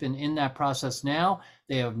NIST has been in that process now.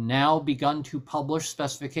 They have now begun to publish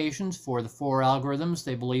specifications for the 4 algorithms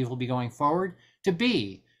they believe will be going forward to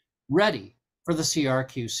be ready for the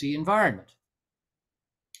CRQC environment.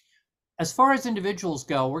 As far as individuals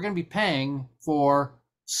go, we're going to be paying for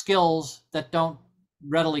skills that don't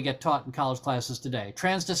readily get taught in college classes today.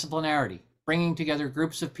 Transdisciplinarity, bringing together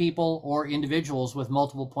groups of people or individuals with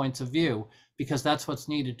multiple points of view, because that's what's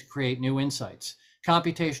needed to create new insights.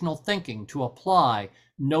 Computational thinking to apply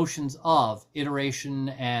notions of iteration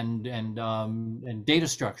and data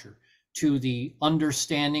structure to the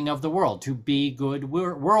understanding of the world, to be good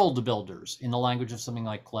world builders, in the language of something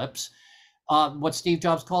like CLIPS. What Steve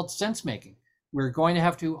Jobs called sense making. We're going to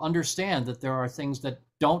have to understand that there are things that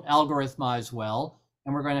don't algorithmize well,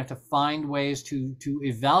 and we're going to have to find ways to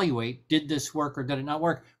evaluate, did this work or did it not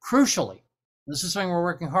work? Crucially, this is something we're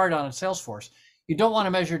working hard on at Salesforce. You don't want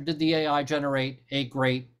to measure, did the AI generate a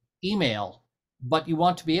great email, but you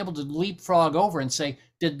want to be able to leapfrog over and say,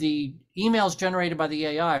 did the emails generated by the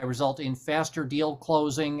AI result in faster deal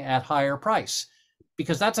closing at higher price?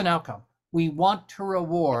 Because that's an outcome. We want to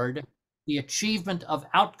reward the achievement of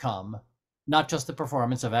outcome, not just the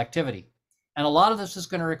performance of activity. And a lot of this is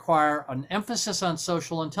going to require an emphasis on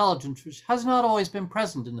social intelligence, which has not always been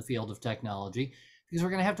present in the field of technology, because we're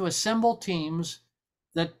going to have to assemble teams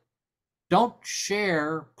that don't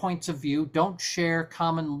share points of view, don't share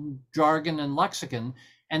common jargon and lexicon,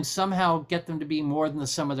 and somehow get them to be more than the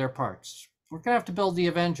sum of their parts. We're going to have to build the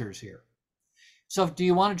Avengers here. So do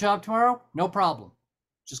you want a job tomorrow? No problem.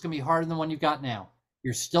 It's just going to be harder than the one you've got now.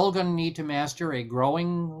 You're still going to need to master a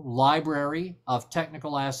growing library of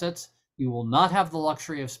technical assets. You will not have the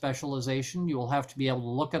luxury of specialization. You will have to be able to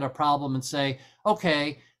look at a problem and say,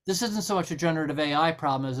 okay, this isn't so much a generative AI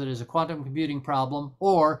problem as it is a quantum computing problem,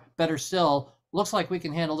 or better still, looks like we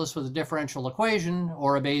can handle this with a differential equation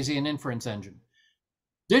or a Bayesian inference engine.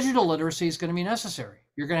 Digital literacy is going to be necessary.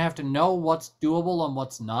 You're going to have to know what's doable and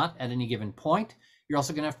what's not at any given point. You're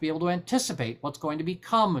also going to have to be able to anticipate what's going to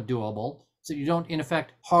become doable, so you don't, in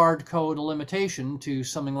effect, hard code a limitation to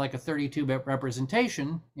something like a 32-bit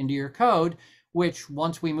representation into your code, which,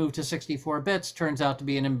 once we move to 64 bits, turns out to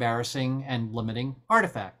be an embarrassing and limiting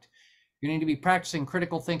artifact. You need to be practicing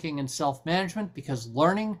critical thinking and self-management, because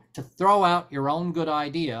learning to throw out your own good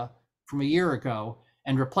idea from a year ago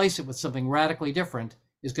and replace it with something radically different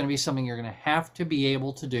is going to be something you're going to have to be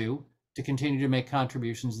able to do to continue to make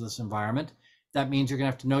contributions to this environment. That means you're going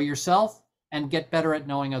to have to know yourself and get better at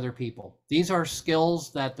knowing other people. These are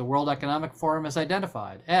skills that the World Economic Forum has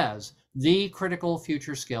identified as the critical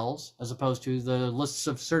future skills, as opposed to the lists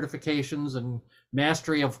of certifications and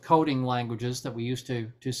mastery of coding languages that we used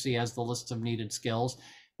to see as the lists of needed skills,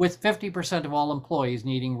 with 50% of all employees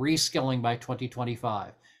needing reskilling by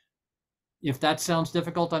 2025. If that sounds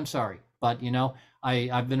difficult, I'm sorry. But, you know,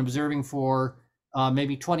 I've been observing for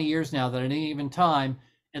maybe 20 years now that at any given time,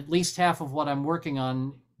 at least half of what I'm working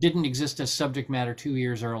on didn't exist as subject matter 2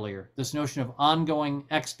 years earlier. This notion of ongoing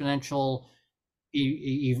exponential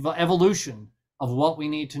evolution of what we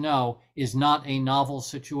need to know is not a novel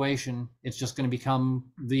situation. It's just going to become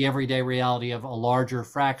the everyday reality of a larger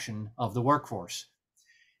fraction of the workforce.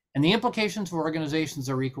 And the implications for organizations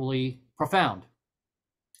are equally profound.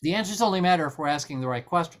 The answers only matter if we're asking the right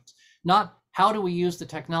questions. Not how do we use the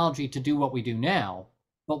technology to do what we do now,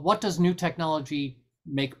 but what does new technology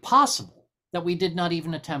make possible that we did not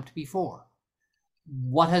even attempt before?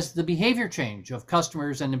 What has the behavior change of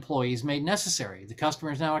customers and employees made necessary? The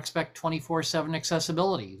customers now expect 24/7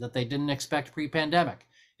 accessibility that they didn't expect pre-pandemic.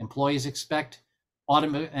 Employees expect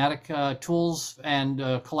automatic tools and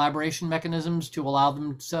collaboration mechanisms to allow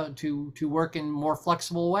them to work in more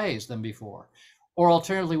flexible ways than before. Or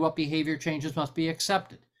alternatively, what behavior changes must be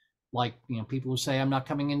accepted? Like, you know, people who say, I'm not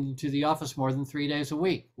coming into the office more than 3 days a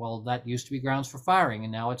week. Well, that used to be grounds for firing,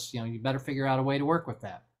 and now it's, you know, you better figure out a way to work with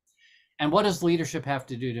that. And what does leadership have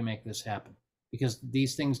to do to make this happen? Because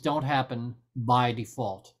these things don't happen by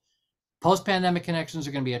default. Post-pandemic connections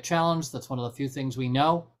are going to be a challenge. That's one of the few things we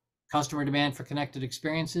know. Customer demand for connected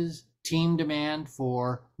experiences, team demand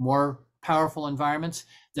for more powerful environments,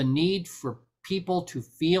 the need for people to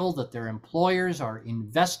feel that their employers are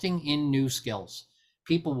investing in new skills.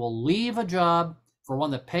 People will leave a job for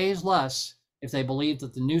one that pays less if they believe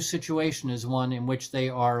that the new situation is one in which they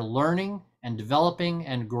are learning and developing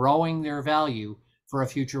and growing their value for a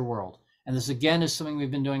future world. And this, again, is something we've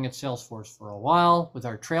been doing at Salesforce for a while with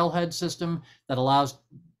our Trailhead system that allows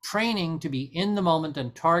training to be in the moment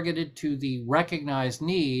and targeted to the recognized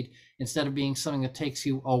need, instead of being something that takes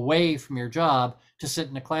you away from your job to sit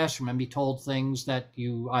in a classroom and be told things that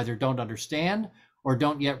you either don't understand or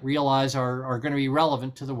don't yet realize are going to be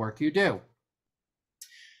relevant to the work you do.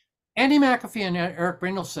 Andy McAfee and Eric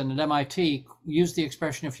Brynjolfsson at MIT used the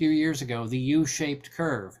expression a few years ago, the U-shaped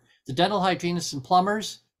curve. The dental hygienists and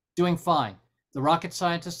plumbers, doing fine. The rocket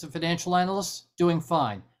scientists and financial analysts, doing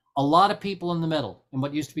fine. A lot of people in the middle, in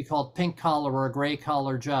what used to be called pink collar or gray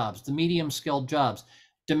collar jobs, the medium skilled jobs,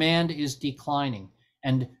 demand is declining.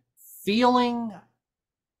 And feeling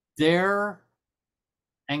their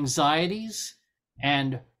anxieties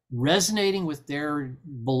and resonating with their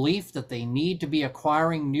belief that they need to be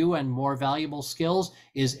acquiring new and more valuable skills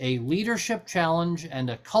is a leadership challenge and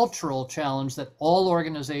a cultural challenge that all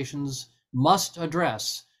organizations must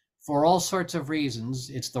address for all sorts of reasons.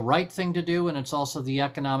 It's the right thing to do, and it's also the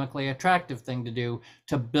economically attractive thing to do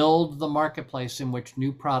to build the marketplace in which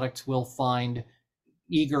new products will find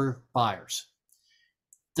eager buyers.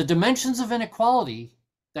 The dimensions of inequality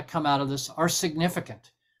that come out of this are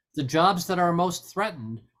significant. The jobs that are most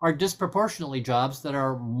threatened are disproportionately jobs that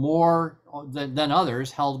are more than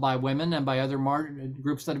others held by women and by other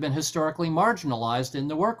groups that have been historically marginalized in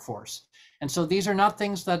the workforce. And so these are not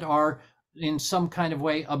things that are in some kind of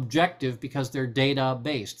way objective because they're data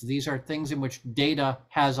based. These are things in which data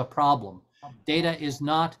has a problem. Data is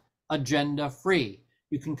not agenda free.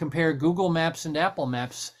 You can compare Google Maps and Apple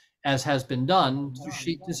Maps, as has been done,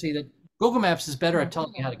 to see that Google Maps is better at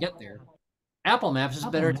telling you how to get there. Apple Maps is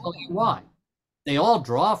better at telling you why. They all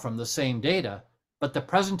draw from the same data, but the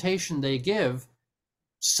presentation they give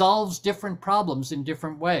solves different problems in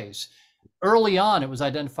different ways. Early on, it was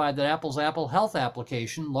identified that Apple's Apple Health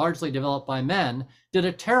application, largely developed by men, did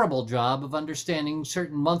a terrible job of understanding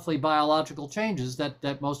certain monthly biological changes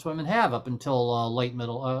that most women have up until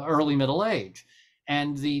early middle age.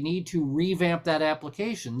 And the need to revamp that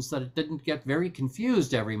application so that it didn't get very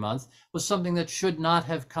confused every month was something that should not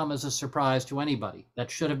have come as a surprise to anybody. That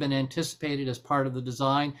should have been anticipated as part of the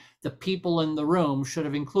design. The people in the room should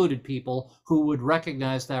have included people who would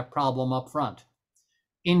recognize that problem up front.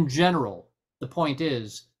 In general, the point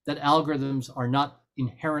is that algorithms are not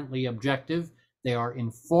inherently objective. They are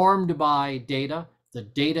informed by data. The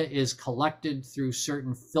data is collected through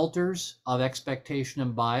certain filters of expectation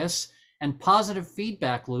and bias. And positive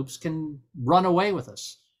feedback loops can run away with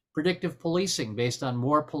us. Predictive policing based on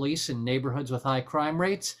more police in neighborhoods with high crime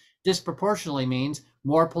rates disproportionately means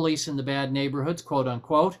more police in the bad neighborhoods, quote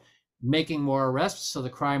unquote, making more arrests, so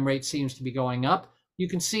the crime rate seems to be going up. You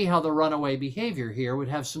can see how the runaway behavior here would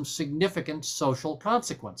have some significant social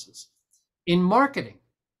consequences. In marketing,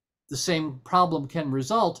 the same problem can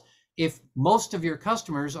result if most of your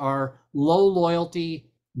customers are low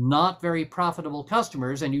loyalty, not very profitable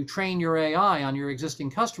customers, and you train your AI on your existing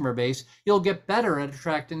customer base, you'll get better at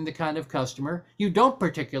attracting the kind of customer you don't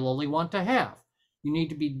particularly want to have. You need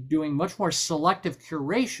to be doing much more selective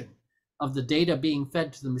curation of the data being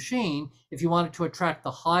fed to the machine if you want it to attract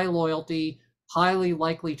the high loyalty, highly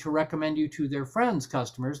likely to recommend you to their friends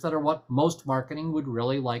customers that are what most marketing would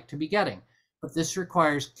really like to be getting. But this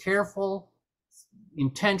requires careful,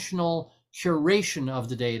 intentional curation of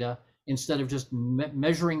the data instead of just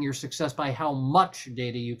measuring your success by how much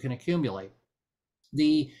data you can accumulate.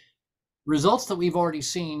 The results that we've already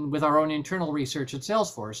seen with our own internal research at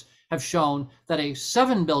Salesforce have shown that a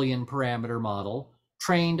 7 billion parameter model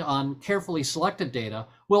trained on carefully selected data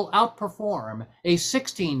will outperform a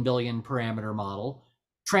 16 billion parameter model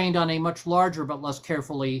trained on a much larger but less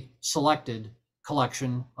carefully selected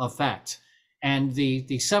collection of facts. And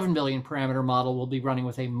the 7 billion parameter model will be running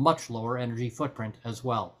with a much lower energy footprint as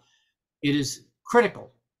well. It is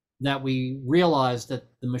critical that we realize that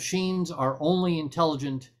the machines are only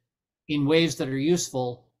intelligent in ways that are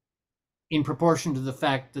useful in proportion to the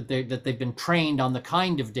fact that they've been trained on the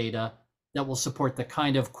kind of data that will support the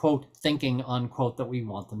kind of, quote, thinking, unquote, that we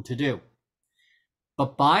want them to do.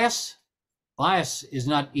 But bias is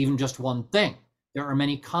not even just one thing. There are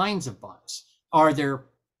many kinds of bias. Are there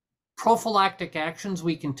prophylactic actions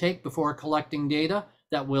we can take before collecting data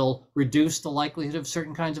that will reduce the likelihood of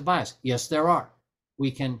certain kinds of bias? Yes, there are.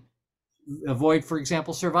 We can avoid, for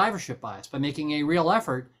example, survivorship bias by making a real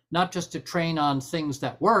effort, not just to train on things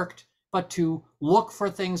that worked, but to look for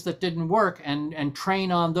things that didn't work and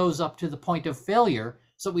train on those up to the point of failure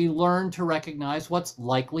so we learn to recognize what's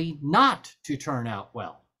likely not to turn out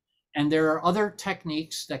well. And there are other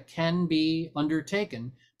techniques that can be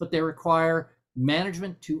undertaken, but they require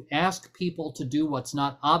management to ask people to do what's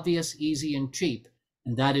not obvious, easy, and cheap.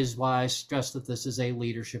 And that is why I stress that this is a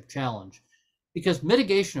leadership challenge. Because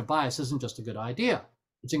mitigation of bias isn't just a good idea.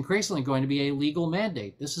 It's increasingly going to be a legal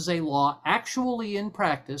mandate. This is a law actually in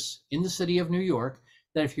practice in the city of New York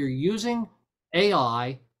that if you're using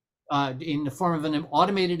AI in the form of an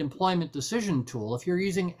automated employment decision tool, if you're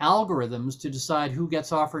using algorithms to decide who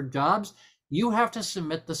gets offered jobs, you have to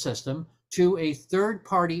submit the system to a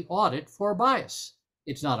third-party audit for bias.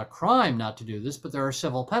 It's not a crime not to do this, but there are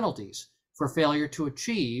civil penalties for failure to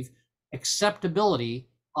achieve acceptability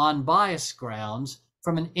on bias grounds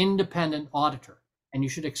from an independent auditor. And you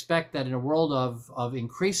should expect that in a world of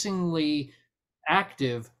increasingly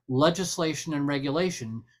active legislation and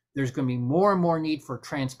regulation, there's going to be more and more need for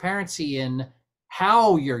transparency in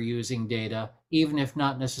how you're using data, even if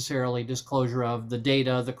not necessarily disclosure of the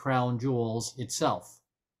data, the crown jewels itself.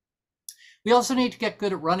 We also need to get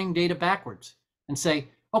good at running data backwards and say,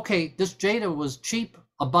 okay, this data was cheap,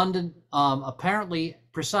 abundant, apparently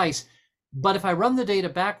precise, but if I run the data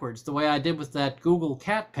backwards, the way I did with that Google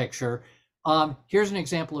cat picture, here's an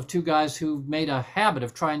example of two guys who made a habit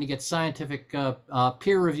of trying to get scientific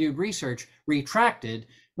peer-reviewed research retracted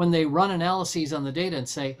when they run analyses on the data and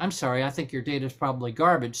say, I'm sorry, I think your data is probably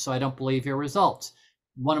garbage, so I don't believe your results.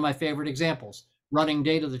 One of my favorite examples, running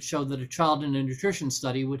data that showed that a child in a nutrition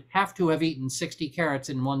study would have to have eaten 60 carrots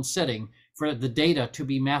in one sitting for the data to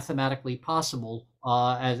be mathematically possible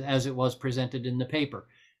as it was presented in the paper.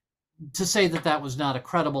 To say that that was not a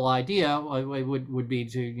credible idea would be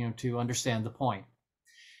to understand the point.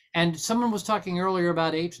 And someone was talking earlier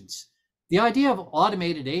about agents. The idea of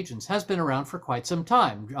automated agents has been around for quite some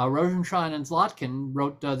time. Rosenstein and Zlotkin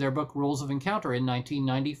wrote their book Rules of Encounter in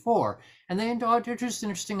 1994, and they introduced an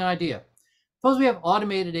interesting idea. Suppose we have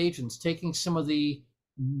automated agents taking some of the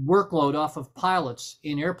workload off of pilots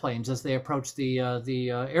in airplanes as they approach the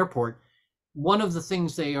airport. One of the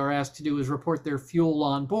things they are asked to do is report their fuel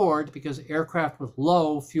on board, because aircraft with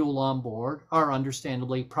low fuel on board are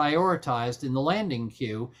understandably prioritized in the landing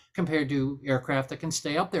queue compared to aircraft that can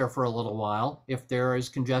stay up there for a little while if there is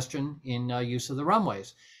congestion in use of the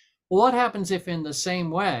runways. Well, what happens if in the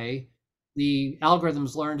same way the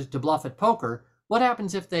algorithms learned to bluff at poker? What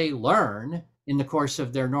happens if they learn in the course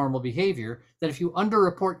of their normal behavior that if you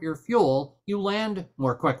underreport your fuel, you land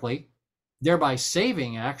more quickly, thereby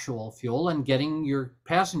saving actual fuel and getting your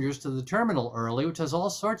passengers to the terminal early, which has all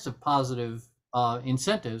sorts of positive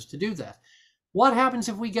incentives to do that. What happens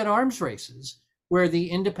if we get arms races where the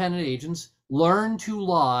independent agents learn to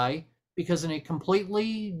lie because in a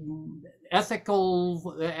completely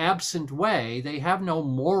ethical, absent way, they have no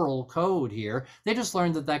moral code here. They just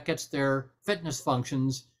learn that that gets their fitness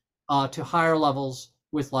functions to higher levels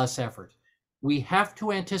with less effort. We have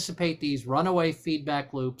to anticipate these runaway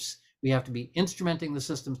feedback loops. We have to be instrumenting the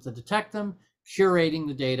systems to detect them, curating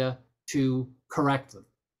the data to correct them.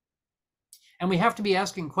 And we have to be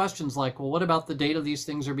asking questions like, well, what about the data these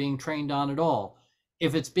things are being trained on at all?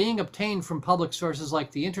 If it's being obtained from public sources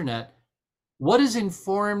like the internet, what is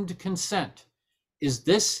informed consent? Is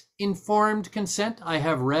this informed consent? I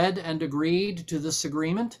have read and agreed to this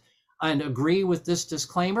agreement and agree with this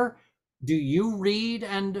disclaimer. Do you read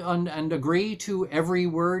and agree to every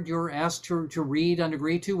word you're asked to read and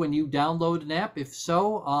agree to when you download an app? If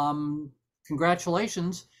so,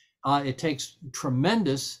 congratulations. It takes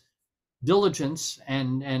tremendous diligence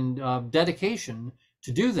and dedication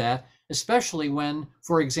to do that, especially when,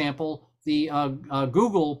 for example, the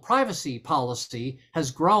Google privacy policy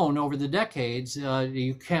has grown over the decades.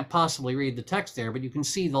 You can't possibly read the text there, but you can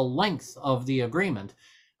see the length of the agreement.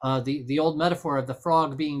 The old metaphor of the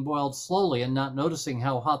frog being boiled slowly and not noticing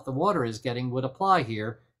how hot the water is getting would apply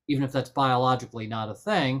here, even if that's biologically not a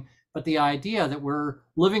thing. But the idea that we're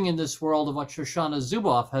living in this world of what Shoshana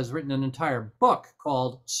Zuboff has written an entire book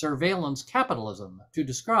called Surveillance Capitalism to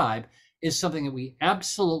describe is something that we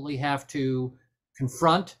absolutely have to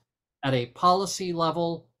confront at a policy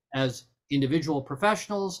level as individual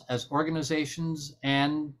professionals, as organizations,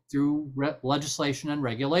 and through legislation and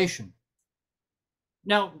regulation.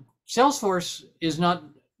 Now, Salesforce is not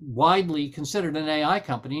widely considered an AI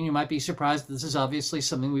company, and you might be surprised that this is obviously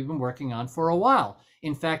something we've been working on for a while.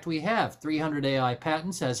 In fact, we have 300 AI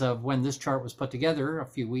patents as of when this chart was put together a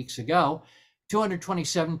few weeks ago,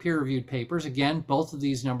 227 peer-reviewed papers. Again, both of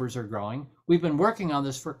these numbers are growing. We've been working on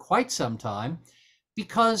this for quite some time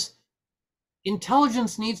because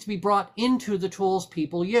intelligence needs to be brought into the tools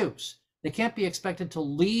people use. They can't be expected to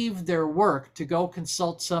leave their work to go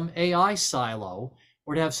consult some AI silo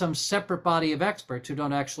or to have some separate body of experts who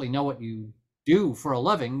don't actually know what you do for a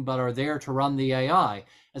living, but are there to run the AI.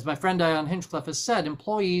 As my friend Diane Hinchcliffe has said,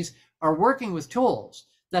 employees are working with tools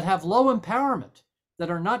that have low empowerment, that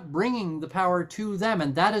are not bringing the power to them.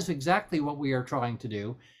 And that is exactly what we are trying to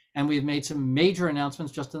do. And we've made some major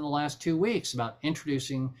announcements just in the last 2 weeks about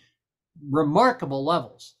introducing remarkable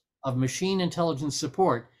levels of machine intelligence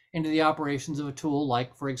support into the operations of a tool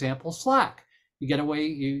like, for example, Slack. You get away,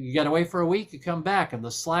 you get away for a week, you come back, and the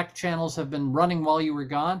Slack channels have been running while you were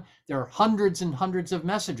gone. There are hundreds and hundreds of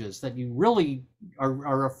messages that you really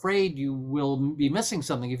are afraid you will be missing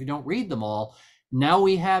something if you don't read them all. Now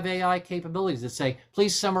we have AI capabilities that say,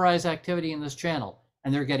 please summarize activity in this channel.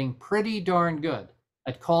 And they're getting pretty darn good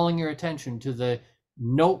at calling your attention to the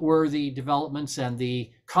noteworthy developments and the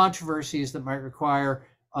controversies that might require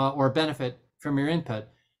or benefit from your input.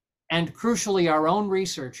 And crucially, our own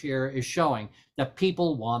research here is showing that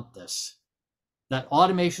people want this, that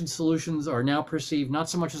automation solutions are now perceived not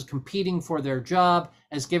so much as competing for their job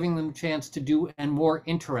as giving them a chance to do a more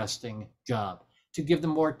interesting job, to give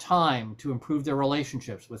them more time to improve their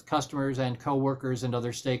relationships with customers and coworkers and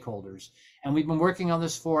other stakeholders. And we've been working on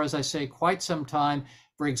this for, as I say, quite some time.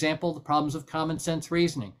 For example, the problems of common sense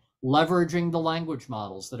reasoning, leveraging the language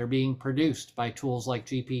models that are being produced by tools like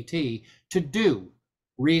GPT to do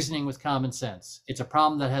reasoning with common sense. It's a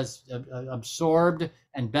problem that has absorbed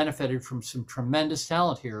and benefited from some tremendous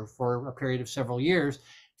talent here for a period of several years,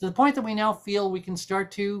 to the point that we now feel we can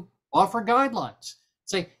start to offer guidelines.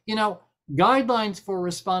 Say, guidelines for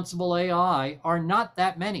responsible AI are not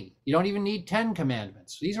that many. You don't even need 10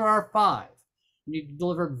 commandments. These are our 5. You need to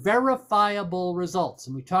deliver verifiable results.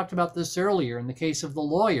 And we talked about this earlier in the case of the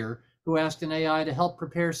lawyer who asked an AI to help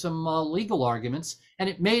prepare some legal arguments, and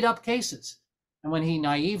it made up cases. And when he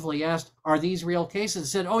naively asked, are these real cases? It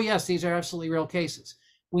said, oh yes, these are absolutely real cases.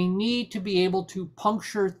 We need to be able to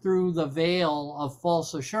puncture through the veil of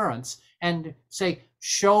false assurance and say,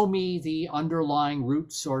 show me the underlying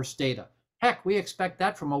root source data. Heck, we expect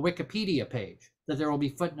that from a Wikipedia page, that there will be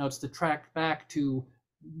footnotes that track back to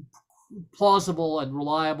plausible and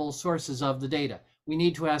reliable sources of the data. We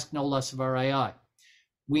need to ask no less of our AI.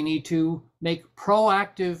 We need to make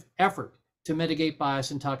proactive effort to mitigate bias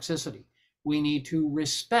and toxicity. We need to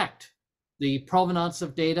respect the provenance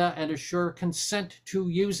of data and assure consent to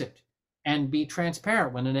use it, and be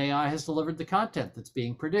transparent when an AI has delivered the content that's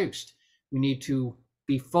being produced. We need to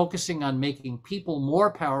be focusing on making people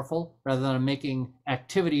more powerful rather than making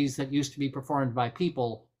activities that used to be performed by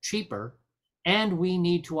people cheaper. And we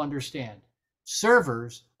need to understand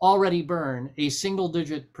servers already burn a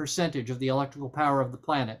single-digit percentage of the electrical power of the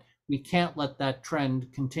planet. We can't let that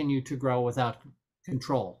trend continue to grow without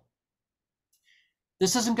control.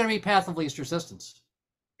 This isn't going to be path of least resistance.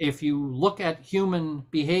 If you look at human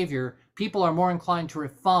behavior, people are more inclined to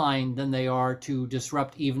refine than they are to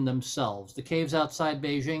disrupt even themselves. The caves outside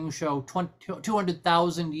Beijing show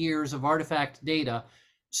 200,000 years of artifact data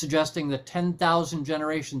suggesting that 10,000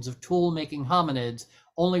 generations of tool-making hominids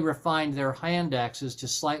only refined their hand axes to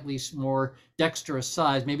slightly more dexterous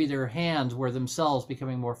size. Maybe their hands were themselves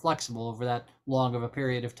becoming more flexible over that long of a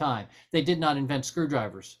period of time. They did not invent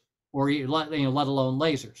screwdrivers, or let alone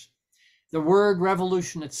lasers. The word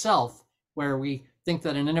revolution itself, where we think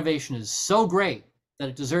that an innovation is so great that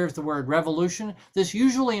it deserves the word revolution, this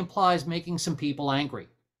usually implies making some people angry.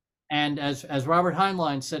 And as Robert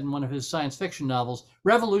Heinlein said in one of his science fiction novels,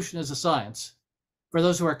 revolution is a science, for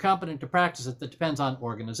those who are competent to practice it, that depends on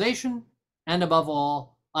organization and, above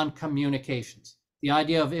all, on communications. The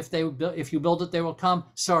idea of if you build it, they will come,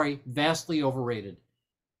 sorry, vastly overrated.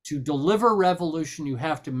 To deliver revolution, you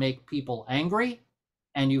have to make people angry,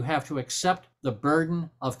 and you have to accept the burden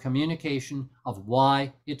of communication of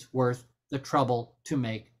why it's worth the trouble to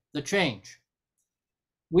make the change.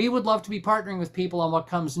 We would love to be partnering with people on what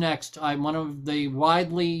comes next. One of the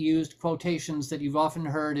widely used quotations that you've often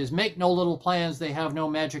heard is, make no little plans, they have no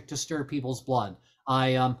magic to stir people's blood.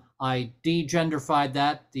 I de-genderified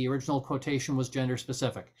that. The original quotation was gender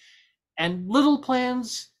specific. And little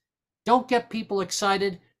plans don't get people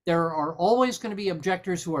excited. There are always going to be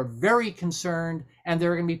objectors who are very concerned, and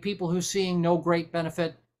there are going to be people who, seeing no great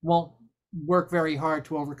benefit, won't work very hard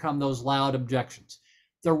to overcome those loud objections.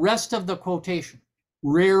 The rest of the quotation,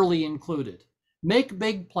 rarely included: make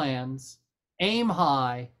big plans, aim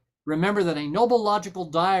high, remember that a noble logical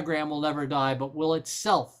diagram will never die, but will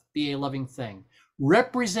itself be a living thing.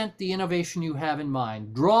 Represent the innovation you have in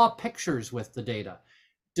mind. Draw pictures with the data.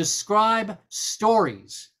 Describe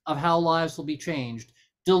stories of how lives will be changed.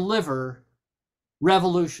 Deliver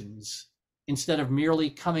revolutions instead of merely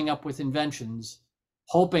coming up with inventions,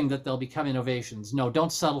 hoping that they'll become innovations. No,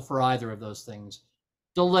 don't settle for either of those things.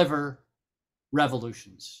 Deliver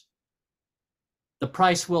revolutions. The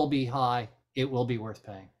price will be high. It will be worth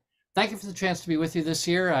paying. Thank you for the chance to be with you this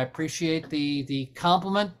year. I appreciate the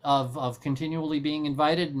compliment of continually being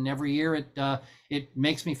invited, and every year it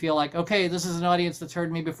makes me feel like, okay, this is an audience that's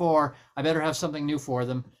heard me before. I better have something new for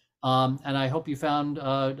them. And I hope you found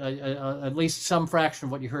at least some fraction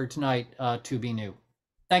of what you heard tonight to be new.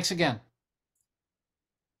 Thanks again.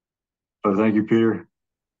 Oh, thank you, Peter.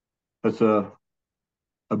 That's a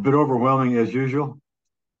bit overwhelming as usual.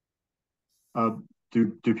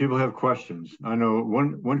 Do people have questions? I know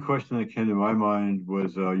one question that came to my mind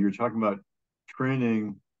was you were talking about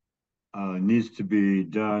training needs to be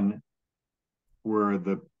done where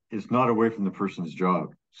it's not away from the person's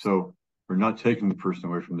job. So we're not taking the person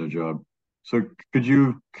away from their job. So could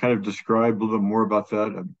you kind of describe a little bit more about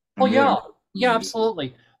that? Oh yeah, yeah,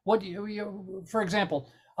 absolutely. What for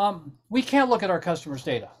example, we can't look at our customers'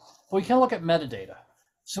 data, but we can look at metadata.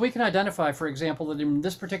 So we can identify, for example, that in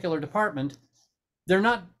this particular department, they're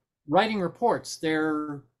not writing reports.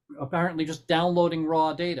 They're apparently just downloading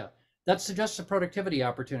raw data. That suggests a productivity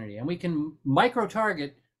opportunity. And we can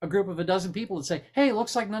micro-target a group of a dozen people and say, hey,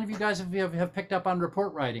 looks like none of you guys have picked up on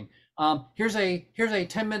report writing. Here's a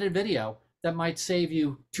 10-minute video that might save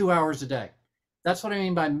you 2 hours a day. That's what I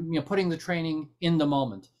mean by putting the training in the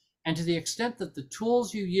moment. And to the extent that the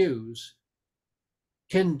tools you use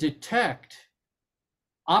can detect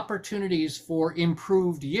opportunities for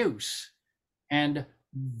improved use and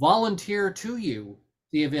volunteer to you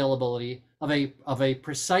the availability of a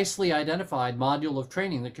precisely identified module of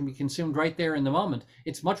training that can be consumed right there in the moment,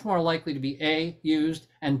 it's much more likely to be A, used,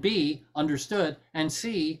 and B, understood, and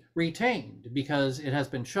C, retained, because it has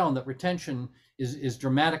been shown that retention is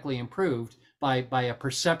dramatically improved by a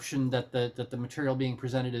perception that the material being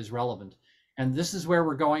presented is relevant. And this is where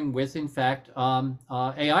we're going with, in fact,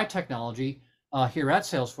 AI technology. Here at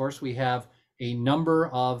Salesforce, we have a number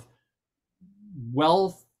of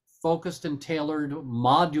well-focused and tailored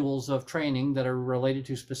modules of training that are related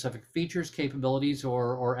to specific features, capabilities,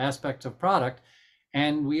 or aspects of product.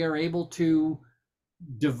 And we are able to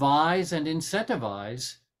devise and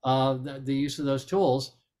incentivize the use of those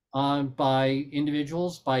tools by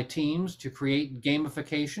individuals, by teams, to create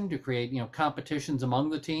gamification, to create competitions among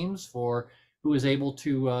the teams for who is able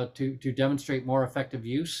to demonstrate more effective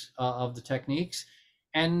use of the techniques,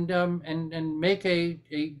 and make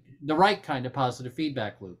the right kind of positive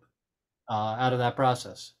feedback loop out of that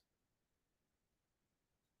process.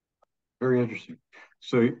 Very interesting.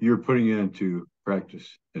 So you're putting it into practice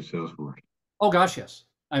at Salesforce. Oh gosh, yes.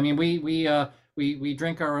 I mean, we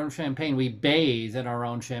drink our own champagne. We bathe in our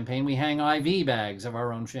own champagne. We hang IV bags of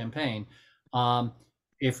our own champagne.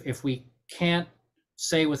 If we can't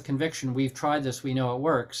say with conviction we've tried this, we know it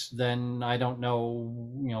works, then I don't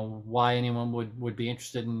know why anyone would be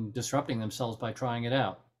interested in disrupting themselves by trying it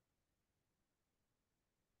out.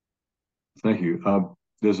 Thank you.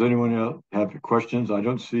 Does anyone else have questions? I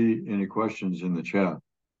don't see any questions in the chat.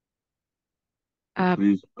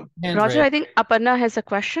 Please. Roger, I think Aparna has a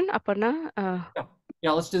question. Aparna.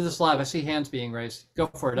 Yeah, let's do this live. I see hands being raised. Go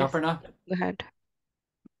for it, yes. Aparna. Go ahead.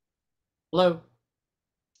 Hello.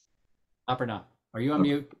 Aparna, are you on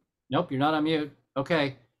mute? Nope, you're not on mute.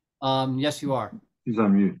 Okay. Yes, you are. He's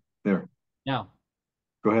on mute. There. Now.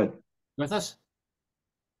 Go ahead. With us?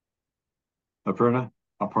 Aparna?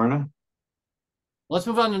 Let's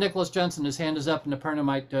move on to Nicholas Jensen. His hand is up, and Aparna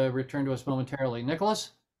might return to us momentarily.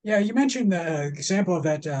 Nicholas? Yeah, you mentioned the example of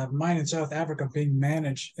that mine in South Africa being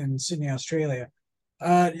managed in Sydney, Australia.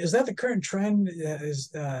 Is that the current trend? Is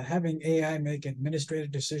having AI make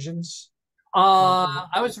administrative decisions?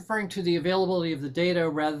 I was referring to the availability of the data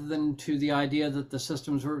rather than to the idea that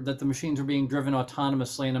the machines were being driven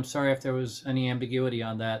autonomously. And I'm sorry if there was any ambiguity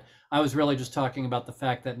on that. I was really just talking about the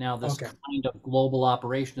fact that now this kind of global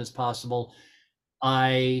operation is possible.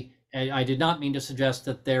 I did not mean to suggest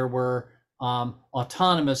that there were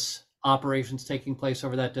autonomous operations taking place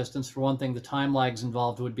over that distance. For one thing, the time lags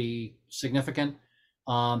involved would be significant.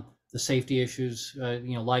 The safety issues,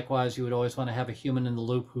 likewise, you would always want to have a human in the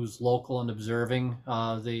loop who's local and observing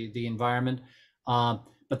the environment.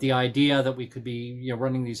 But the idea that we could be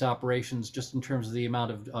running these operations just in terms of the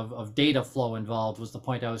amount of data flow involved was the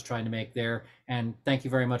point I was trying to make there. And thank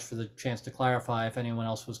you very much for the chance to clarify if anyone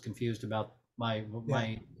else was confused about my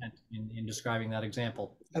intent in describing that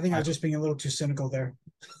example. I think I was just being a little too cynical there.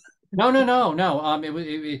 No. In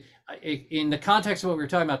the context of what we were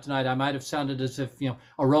talking about tonight, I might have sounded as if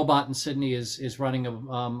a robot in Sydney is running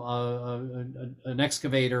an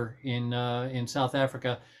excavator in South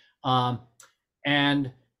Africa,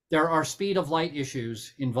 and there are speed of light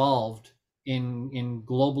issues involved in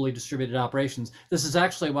globally distributed operations. This is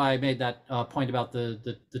actually why I made that point about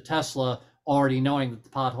the Tesla already knowing that the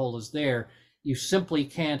pothole is there. You simply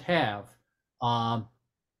can't have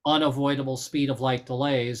unavoidable speed of light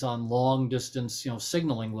delays on long distance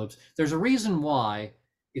signaling loops. There's a reason why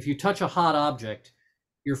if you touch a hot object,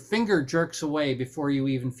 your finger jerks away before you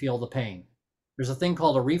even feel the pain. There's a thing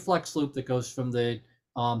called a reflex loop that goes from the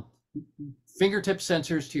fingertip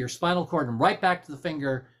sensors to your spinal cord and right back to the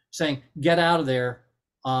finger saying, get out of there.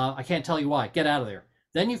 I can't tell you why. Get out of there.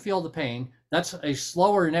 Then you feel the pain. That's a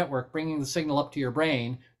slower network bringing the signal up to your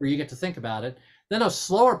brain where you get to think about it. Then a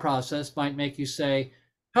slower process might make you say,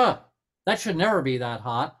 huh, that should never be that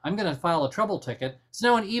hot. I'm going to file a trouble ticket. So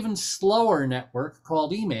now an even slower network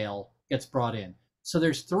called email gets brought in. So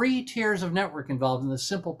there's 3 tiers of network involved in the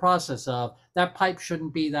simple process of that pipe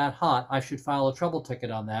shouldn't be that hot. I should file a trouble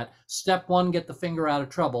ticket on that. Step 1, get the finger out of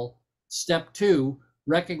trouble. Step 2,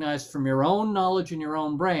 recognize from your own knowledge in your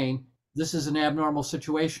own brain, this is an abnormal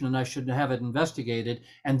situation and I should have it investigated.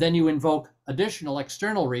 And then you invoke additional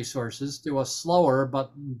external resources through a slower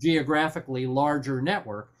but geographically larger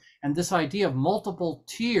network. And this idea of multiple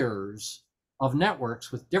tiers of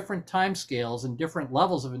networks with different timescales and different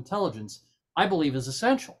levels of intelligence, I believe, is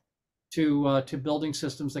essential to building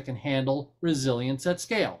systems that can handle resilience at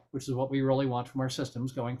scale, which is what we really want from our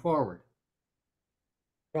systems going forward.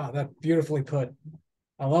 Wow, that's beautifully put.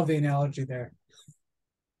 I love the analogy there.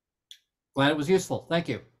 Glad it was useful. Thank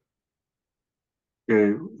you.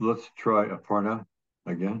 Okay, let's try Aparna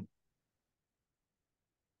again.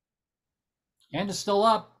 Hand is still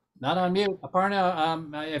up, not on mute.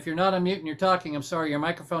 Aparna, if you're not on mute and you're talking, I'm sorry, your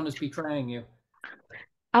microphone is betraying you.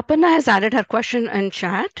 Aparna has added her question in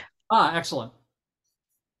chat. Excellent.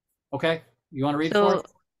 Okay, you want to read for us?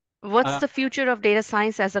 What's the future of data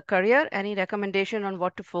science as a career? Any recommendation on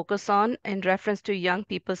what to focus on in reference to young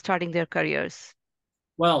people starting their careers?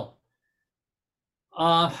 Well,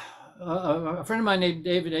 a friend of mine named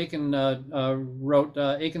David Aiken wrote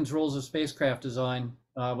Aiken's Rules of Spacecraft Design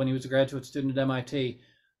when he was a graduate student at MIT.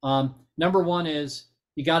 Number 1 is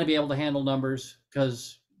you got to be able to handle numbers,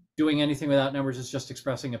 because doing anything without numbers is just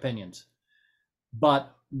expressing opinions.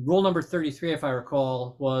 But rule number 33, if I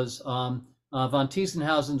recall, was von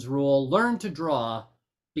Tiesenhausen's rule: learn to draw,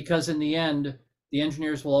 because in the end, the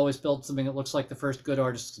engineers will always build something that looks like the first good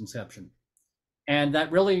artist's conception. And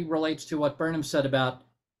that really relates to what Burnham said about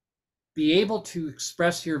be able to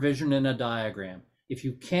express your vision in a diagram. If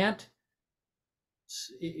you can't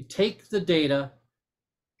take the data,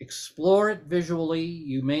 explore it visually,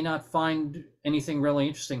 you may not find anything really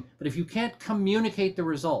interesting. But if you can't communicate the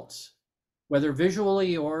results, whether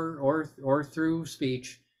visually or through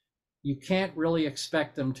speech, you can't really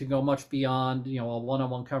expect them to go much beyond, a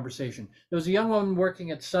one-on-one conversation. There was a young woman working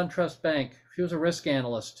at SunTrust Bank. She was a risk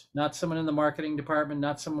analyst, not someone in the marketing department,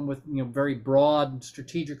 not someone with very broad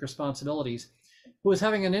strategic responsibilities, who was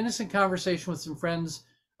having an innocent conversation with some friends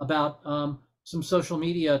about some social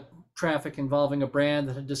media traffic involving a brand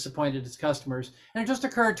that had disappointed its customers. And it just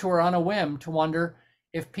occurred to her on a whim to wonder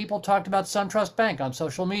if people talked about SunTrust Bank on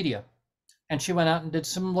social media. And she went out and did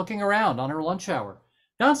some looking around on her lunch hour.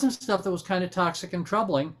 Found some stuff that was kind of toxic and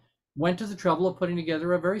troubling, went to the trouble of putting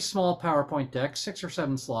together a very small PowerPoint deck, 6 or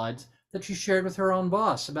 7 slides, that she shared with her own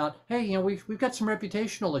boss about, hey, we've got some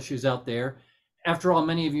reputational issues out there. After all,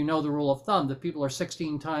 many of you know the rule of thumb that people are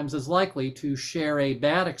 16 times as likely to share a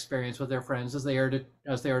bad experience with their friends as they are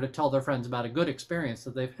to tell their friends about a good experience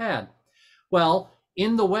that they've had. Well,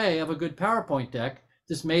 in the way of a good PowerPoint deck,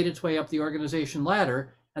 this made its way up the organization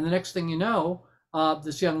ladder, and the next thing you know,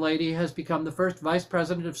 this young lady has become the first vice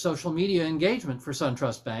president of social media engagement for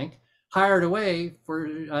SunTrust Bank, hired away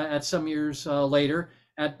at some years later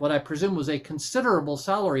at what I presume was a considerable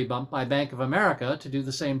salary bump by Bank of America to do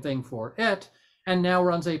the same thing for it, and now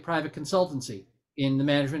runs a private consultancy in the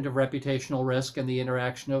management of reputational risk and the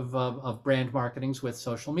interaction of brand marketings with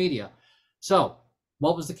social media. So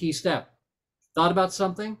what was the key step? Thought about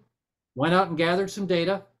something, went out and gathered some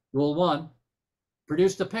data, rule 1,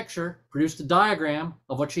 produced a picture, produced a diagram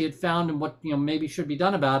of what she had found and what maybe should be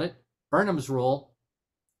done about it, Burnham's rule,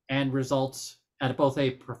 and results at both a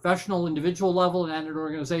professional individual level and an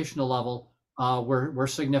organizational level were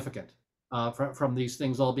significant from these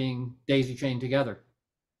things all being daisy chained together.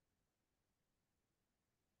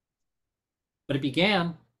 But it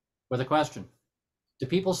began with a question. Do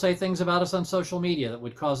people say things about us on social media that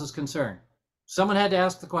would cause us concern? Someone had to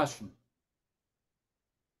ask the question.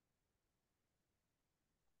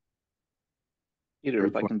 Peter,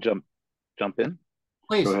 if I can jump in.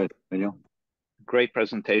 Please. Go ahead, Daniel. Great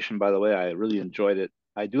presentation, by the way. I really enjoyed it.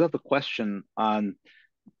 I do have a question on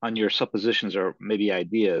your suppositions or maybe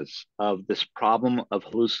ideas of this problem of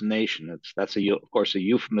hallucination. That's of course a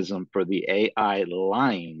euphemism for the AI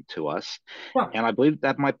lying to us. Yeah. And I believe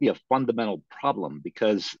that might be a fundamental problem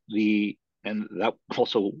because and that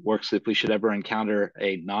also works if we should ever encounter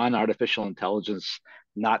a non-artificial intelligence,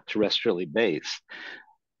 not terrestrially based.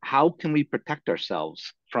 How can we protect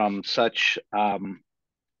ourselves from such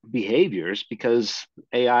behaviors because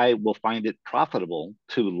AI will find it profitable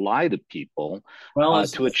to lie to people Well,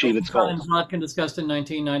 as to achieve its Franz goals. Rotkin discussed in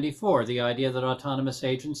 1994, the idea that autonomous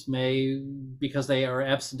agents may, because they are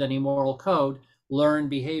absent any moral code, learn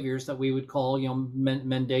behaviors that we would call,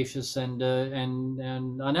 mendacious and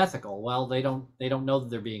unethical. Well, they don't know that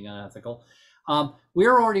they're being unethical.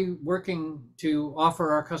 We're already working to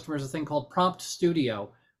offer our customers a thing called Prompt Studio,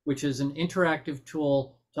 which is an interactive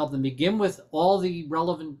tool to help them begin with all the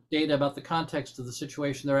relevant data about the context of the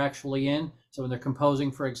situation they're actually in. So when they're composing,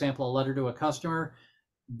 for example, a letter to a customer,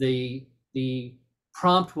 the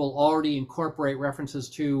prompt will already incorporate references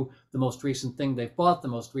to the most recent thing they've bought, the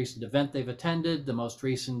most recent event they've attended, the most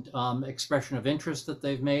recent expression of interest that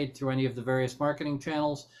they've made through any of the various marketing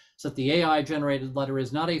channels, so that the AI generated letter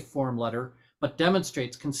is not a form letter, but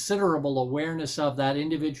demonstrates considerable awareness of that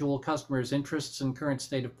individual customer's interests and current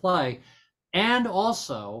state of play. And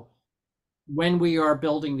also, when we are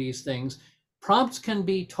building these things, prompts can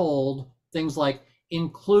be told things like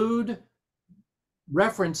include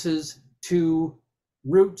references to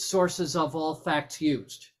root sources of all facts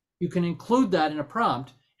used. You can include that in a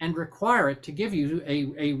prompt and require it to give you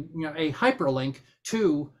a hyperlink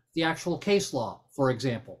to the actual case law, for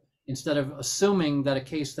example. Instead of assuming that a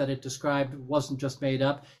case that it described wasn't just made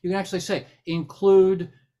up, you can actually say include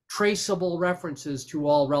traceable references to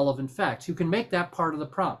all relevant facts. You can make that part of the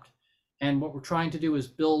prompt. And what we're trying to do is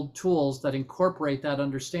build tools that incorporate that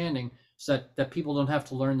understanding so that people don't have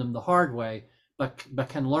to learn them the hard way, but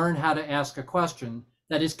can learn how to ask a question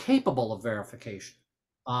that is capable of verification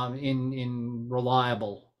in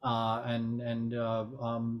reliable and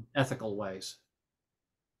ethical ways.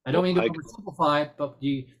 I don't mean to oversimplify it, but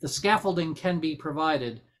the scaffolding can be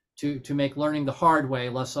provided to make learning the hard way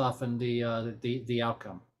less often the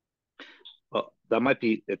outcome. Well, that might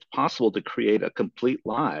be, it's possible to create a complete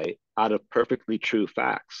lie out of perfectly true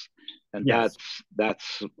facts. And yes,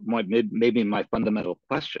 that's maybe my fundamental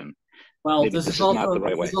question. Well, maybe this is not the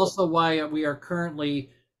right this way. is also why we are currently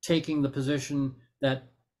taking the position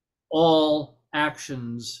that all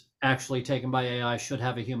actions actually taken by AI should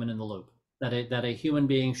have a human in the loop. That a human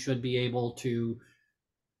being should be able to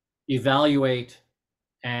evaluate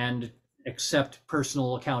and accept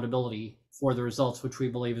personal accountability for the results, which we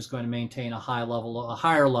believe is going to maintain a higher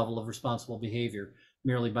level of responsible behavior,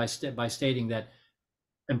 merely by stating that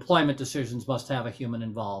employment decisions must have a human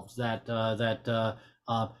involved, that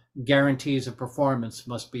guarantees of performance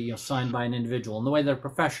must be signed by an individual, in the way that a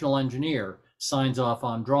professional engineer signs off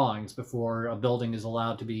on drawings before a building is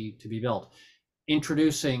allowed to be built.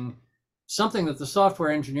 Introducing something that the software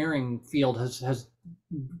engineering field has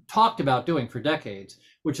talked about doing for decades,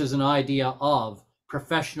 which is an idea of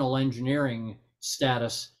professional engineering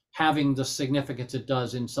status having the significance it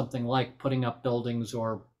does in something like putting up buildings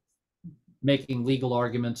or making legal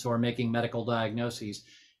arguments or making medical diagnoses.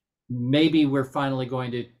 Maybe we're finally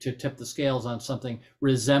going to tip the scales on something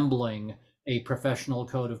resembling a professional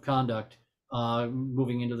code of conduct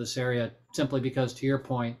moving into this area, simply because, to your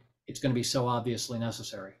point, it's going to be so obviously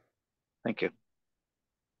necessary. Thank you.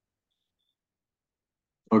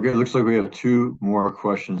 Okay, it looks like we have two more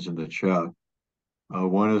questions in the chat.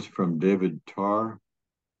 One is from David Tarr,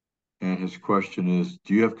 and his question is,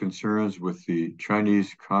 do you have concerns with the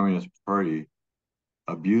Chinese Communist Party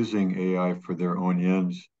abusing AI for their own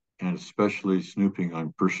ends, and especially snooping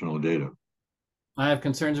on personal data? I have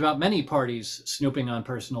concerns about many parties snooping on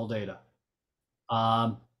personal data.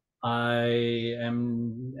 I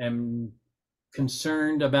am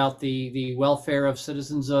concerned about the welfare of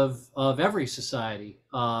citizens of every society,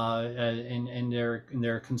 and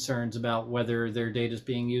their concerns about whether their data is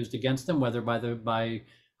being used against them, whether by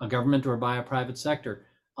a government or by a private sector.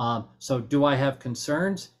 So do I have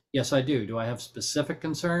concerns? Yes, I do. Do I have specific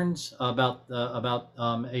concerns about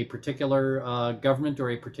a particular government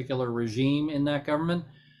or a particular regime in that government?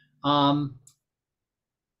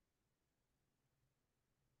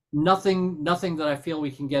 Nothing that I feel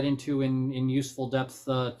we can get into in useful depth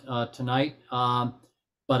tonight.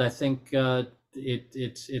 But I think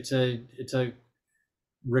it's a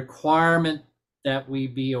requirement that we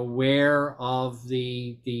be aware of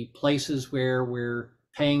the places where we're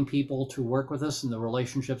paying people to work with us and the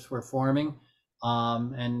relationships we're forming,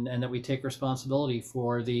 and that we take responsibility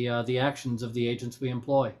for the actions of the agents we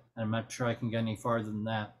employ. And I'm not sure I can get any farther than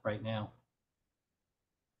that right now.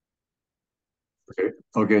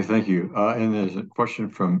 Okay, thank you. And there's a question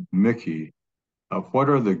from Mickey. What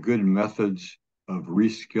are the good methods of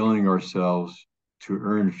reskilling ourselves to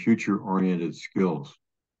earn future-oriented skills?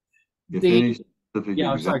 If any specific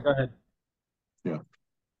I'm sorry, go ahead. Yeah.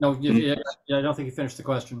 No, I don't think you finished the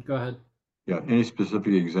question. Go ahead. Yeah, any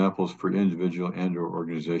specific examples for individual and or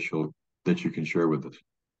organizational that you can share with us?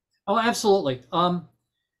 Oh, absolutely.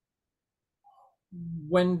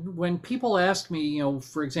 When people ask me,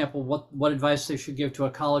 for example, what advice they should give to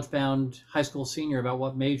a college-bound high school senior about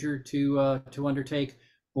what major to undertake,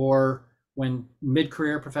 or when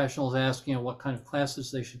mid-career professionals ask, what kind of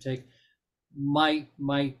classes they should take, my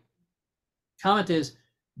comment is,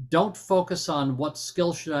 don't focus on what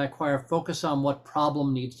skill should I acquire, focus on what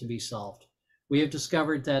problem needs to be solved. We have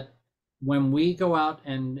discovered that when we go out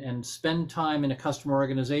and spend time in a customer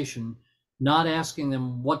organization, not asking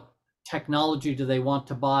them what technology do they want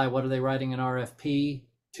to buy, what are they writing an RFP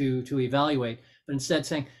to evaluate, but instead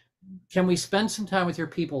saying, can we spend some time with your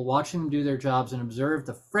people, watching them do their jobs and observe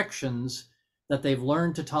the frictions that they've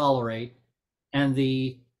learned to tolerate and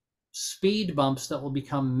the speed bumps that will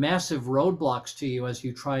become massive roadblocks to you as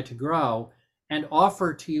you try to grow, and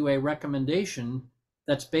offer to you a recommendation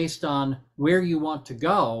that's based on where you want to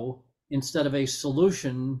go instead of a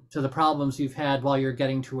solution to the problems you've had while you're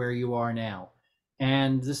getting to where you are now.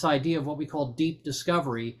 And this idea of what we call deep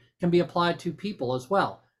discovery can be applied to people as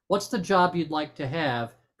well. What's the job you'd like to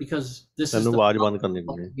have? Because this is the problem you'd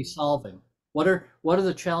like to be solving. What are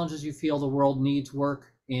the challenges you feel the world needs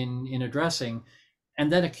work in addressing?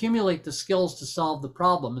 And then accumulate the skills to solve the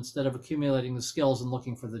problem instead of accumulating the skills and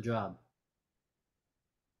looking for the job.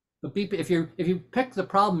 But if you pick the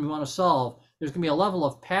problem you want to solve, there's going to be a level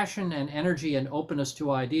of passion and energy and openness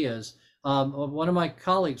to ideas. One of my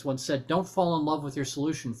colleagues once said, "Don't fall in love with your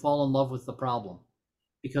solution; fall in love with the problem,"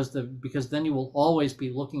 because then you will always be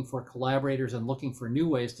looking for collaborators and looking for new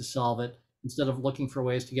ways to solve it instead of looking for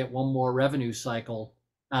ways to get one more revenue cycle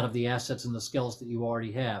out of the assets and the skills that you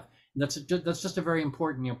already have. And that's just a very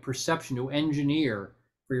important perception to engineer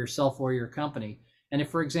for yourself or your company. And if,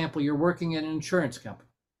 for example, you're working at an insurance company,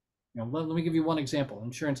 let me give you one example: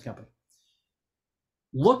 insurance company.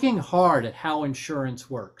 Looking hard at how insurance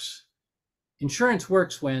works. Insurance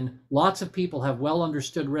works when lots of people have well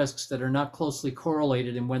understood risks that are not closely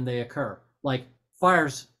correlated in when they occur, like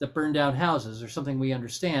fires that burn down houses are something we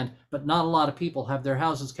understand, but not a lot of people have their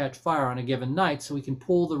houses catch fire on a given night, so we can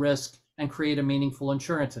pool the risk and create a meaningful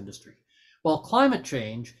insurance industry. Well, climate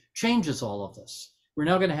change changes all of this. We're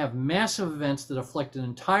now going to have massive events that afflict an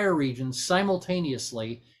entire region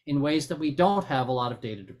simultaneously in ways that we don't have a lot of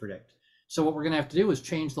data to predict. So what we're going to have to do is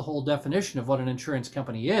change the whole definition of what an insurance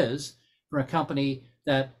company is, from a company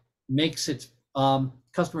that makes its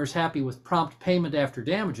customers happy with prompt payment after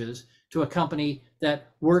damages to a company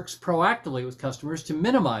that works proactively with customers to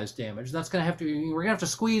minimize damage. We're going to have to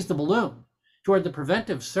squeeze the balloon toward the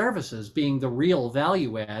preventive services being the real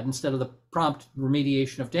value add instead of the prompt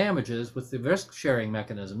remediation of damages with the risk sharing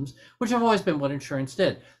mechanisms, which have always been what insurance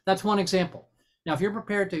did. That's one example. Now, if you're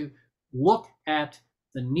prepared to look at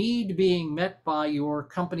the need being met by your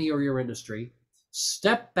company or your industry,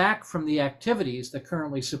 step back from the activities that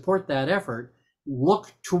currently support that effort,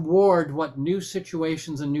 look toward what new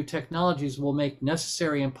situations and new technologies will make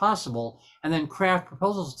necessary and possible, and then craft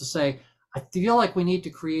proposals to say, I feel like we need to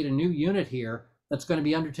create a new unit here that's going to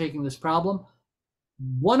be undertaking this problem.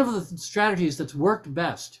 One of the strategies that's worked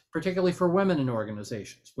best, particularly for women in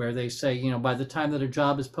organizations, where they say, by the time that a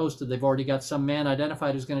job is posted, they've already got some man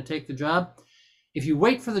identified who's going to take the job. If you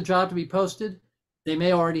wait for the job to be posted, they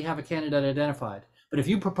may already have a candidate identified. But if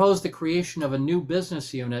you propose the creation of a new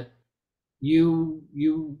business unit, you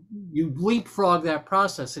leapfrog that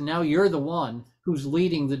process, and now you're the one who's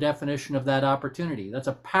leading the definition of that opportunity. That's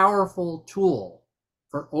a powerful tool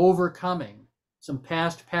for overcoming some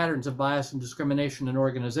past patterns of bias and discrimination in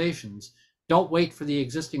organizations. Don't wait for the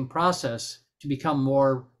existing process to become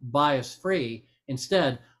more bias-free.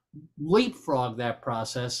 Instead, leapfrog that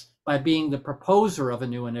process by being the proposer of a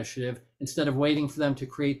new initiative instead of waiting for them to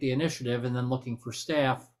create the initiative and then looking for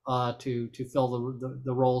staff to fill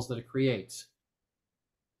the roles that it creates.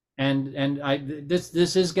 And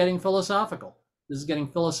this is getting philosophical. This is getting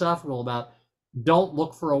philosophical about, don't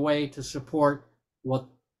look for a way to support what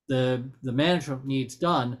the management needs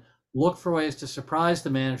done. Look for ways to surprise the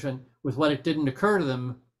management with what it didn't occur to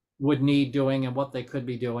them would need doing and what they could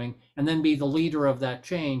be doing, and then be the leader of that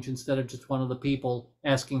change instead of just one of the people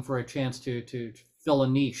asking for a chance to fill a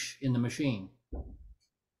niche in the machine.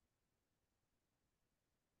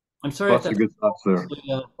 I'm sorry if that's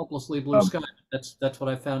hopelessly blue sky. That's what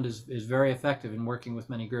I found is very effective in working with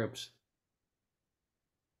many groups.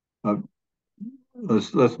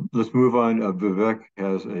 Let's move on. Vivek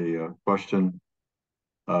has a question.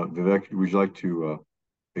 Vivek, would you like to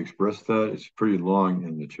express that? It's pretty long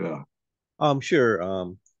in the chat.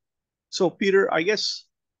 Sure. So Peter, I guess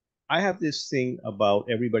I have this thing about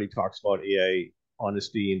everybody talks about AI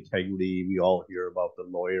honesty, integrity. We all hear about the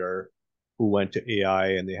lawyer who went to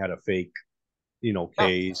AI and they had a fake,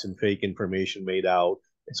 case and fake information made out.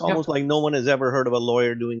 It's almost like no one has ever heard of a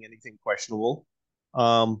lawyer doing anything questionable.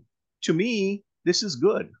 To me, this is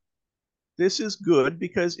good. This is good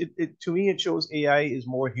because to me, it shows AI is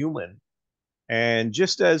more human. And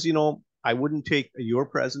just as, I wouldn't take your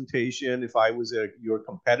presentation if I was your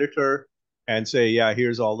competitor and say, yeah,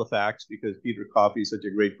 here's all the facts because Peter Coffey is such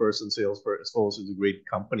a great person. Salesforce is a great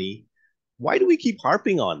company. Why do we keep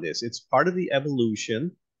harping on this? It's part of the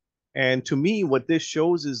evolution. And to me, what this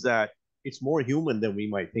shows is that it's more human than we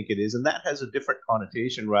might think it is. And that has a different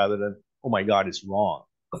connotation rather than, oh my God, it's wrong.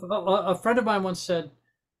 A friend of mine once said,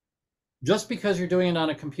 just because you're doing it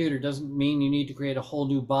on a computer doesn't mean you need to create a whole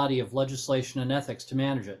new body of legislation and ethics to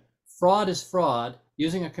manage it. Fraud is fraud.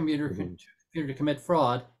 Using a computer to commit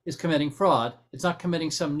fraud is committing fraud. It's not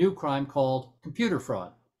committing some new crime called computer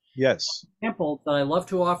fraud. Yes. An example that I love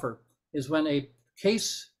to offer is when a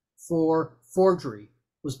case for forgery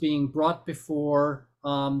was being brought before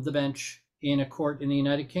the bench in a court in the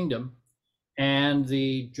United Kingdom, and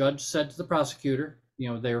the judge said to the prosecutor,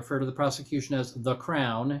 they refer to the prosecution as the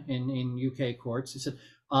Crown in UK courts. He said,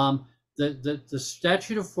 the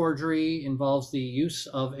statute of forgery involves the use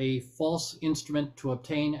of a false instrument to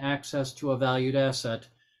obtain access to a valued asset.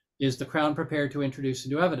 Is the Crown prepared to introduce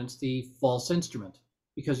into evidence the false instrument?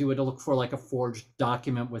 Because you would look for like a forged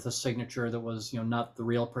document with a signature that was, not the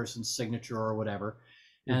real person's signature or whatever.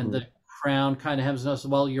 And the Crown kind of has us,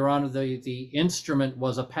 well, Your Honor, the instrument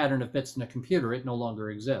was a pattern of bits in a computer. It no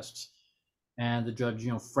longer exists. And the judge,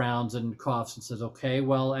 frowns and coughs and says, okay,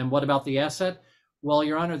 well, and what about the asset? Well,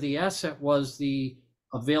 Your Honor, the asset was the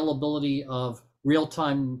availability of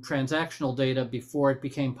real-time transactional data before it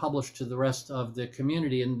became published to the rest of the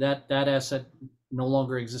community. And that asset no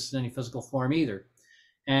longer exists in any physical form either.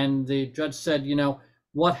 And the judge said,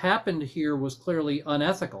 what happened here was clearly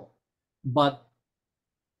unethical. But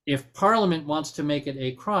if Parliament wants to make it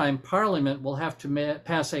a crime, Parliament will have to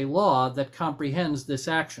pass a law that comprehends this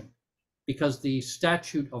action, because the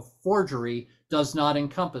statute of forgery does not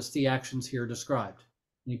encompass the actions here described.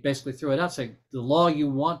 And he basically threw it out saying, the law you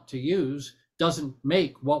want to use doesn't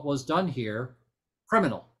make what was done here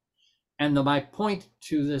criminal. And my point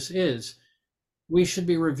to this is, we should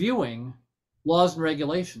be reviewing laws and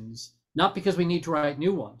regulations, not because we need to write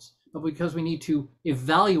new ones, but because we need to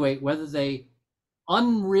evaluate whether they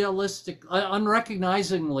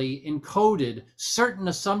unrecognizingly encoded certain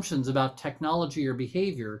assumptions about technology or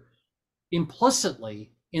behavior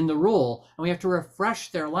implicitly in the rule, and we have to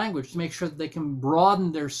refresh their language to make sure that they can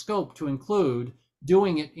broaden their scope to include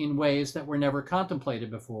doing it in ways that were never contemplated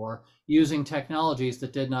before, using technologies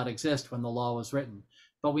that did not exist when the law was written.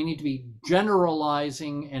 But we need to be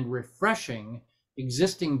generalizing and refreshing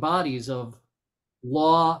existing bodies of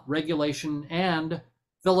law, regulation, and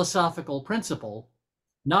philosophical principle,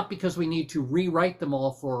 not because we need to rewrite them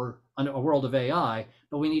all for a world of AI,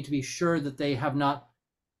 but we need to be sure that they have not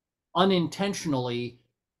unintentionally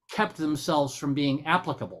kept themselves from being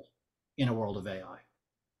applicable in a world of AI.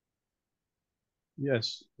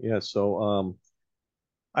 Yes. So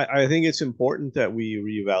I think it's important that we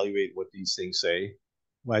reevaluate what these things say.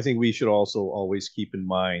 I think we should also always keep in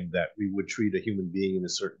mind that we would treat a human being in a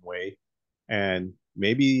certain way, and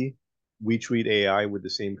maybe we treat AI with the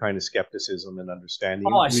same kind of skepticism and understanding.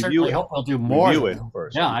 Oh, I certainly hope we'll do more. Review it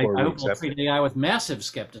first. Yeah, I hope we'll treat AI with massive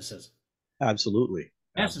skepticism. Absolutely.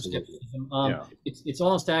 Massive skepticism. It's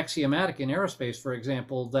almost axiomatic in aerospace, for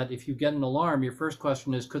example, that if you get an alarm, your first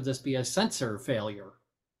question is, could this be a sensor failure,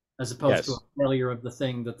 as opposed to a failure of the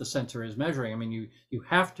thing that the sensor is measuring? I mean, you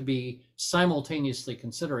have to be simultaneously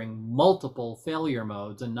considering multiple failure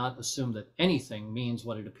modes and not assume that anything means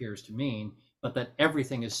what it appears to mean, but that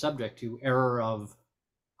everything is subject to error of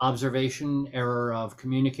observation, error of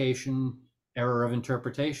communication, error of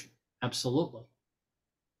interpretation. Absolutely.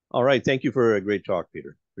 All right. Thank you for a great talk,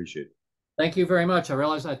 Peter. Appreciate it. Thank you very much. I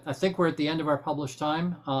realize I think we're at the end of our published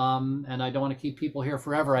time, and I don't want to keep people here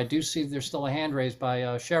forever. I do see there's still a hand raised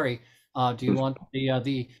by Sherry. Do you want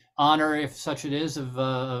the honor, if such it is,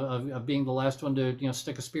 of being the last one to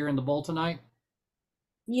stick a spear in the bowl tonight?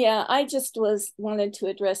 Yeah, I just wanted to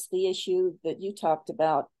address the issue that you talked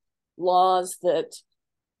about, laws that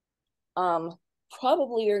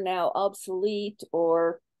probably are now obsolete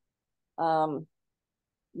or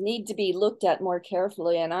need to be looked at more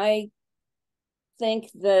carefully. And I think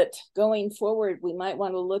that going forward, we might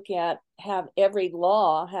want to have every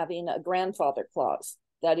law having a grandfather clause.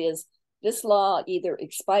 That is, this law either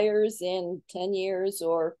expires in 10 years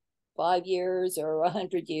or 5 years or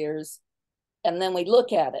 100 years, and then we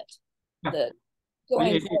look at it.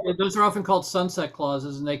 Those are often called sunset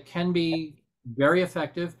clauses, and they can be very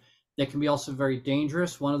effective. They can be also very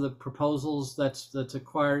dangerous. One of the proposals that's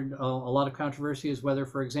acquired a lot of controversy is whether,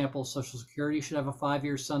 for example, Social Security should have a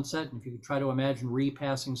 5-year sunset. And if you could try to imagine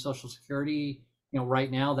repassing Social Security,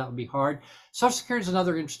 right now, that would be hard. Social Security is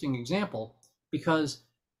another interesting example because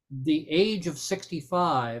the age of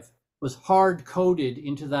 65 was hard coded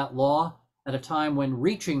into that law at a time when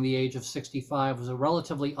reaching the age of 65 was a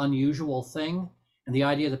relatively unusual thing. And the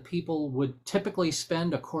idea that people would typically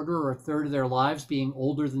spend a quarter or a third of their lives being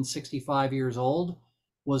older than 65 years old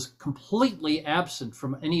was completely absent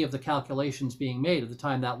from any of the calculations being made at the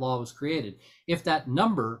time that law was created. If that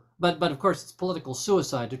number, but of course it's political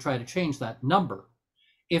suicide to try to change that number.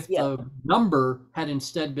 If the number had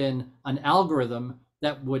instead been an algorithm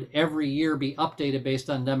that would every year be updated based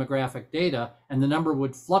on demographic data, and the number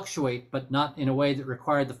would fluctuate, but not in a way that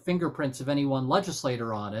required the fingerprints of any one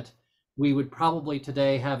legislator on it, we would probably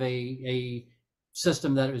today have a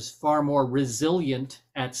system that is far more resilient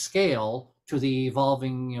at scale to the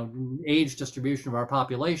evolving age distribution of our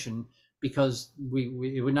population, because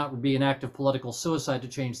it would not be an act of political suicide to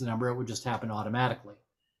change the number. It would just happen automatically.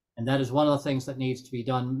 And that is one of the things that needs to be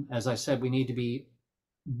done. As I said, we need to be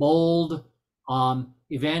bold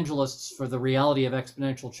evangelists for the reality of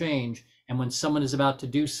exponential change. And when someone is about to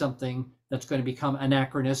do something that's going to become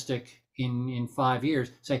anachronistic in 5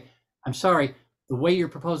 years, say, I'm sorry, the way you're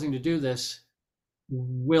proposing to do this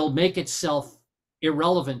will make itself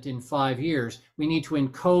irrelevant in 5 years. We need to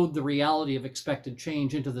encode the reality of expected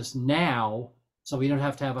change into this now, so we don't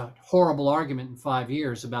have to have a horrible argument in 5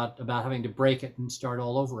 years about having to break it and start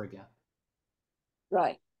all over again.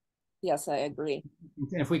 Right. Yes, I agree.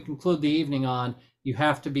 If we conclude the evening on, you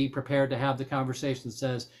have to be prepared to have the conversation that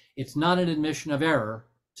says it's not an admission of error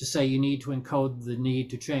to say you need to encode the need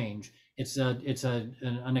to change. It's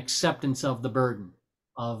an acceptance of the burden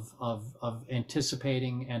of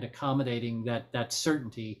anticipating and accommodating that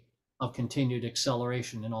certainty of continued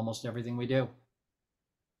acceleration in almost everything we do.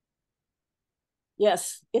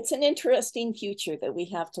 Yes, it's an interesting future that we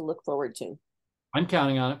have to look forward to. I'm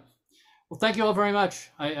counting on it. Well, thank you all very much.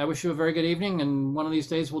 I wish you a very good evening, and one of these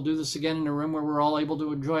days we'll do this again in a room where we're all able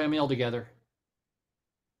to enjoy a meal together.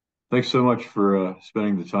 Thanks so much for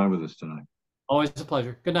spending the time with us tonight. Always a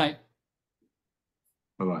pleasure. Good night.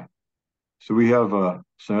 Bye-bye. So we have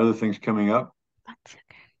some other things coming up.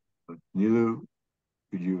 Nilu,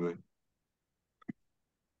 could you...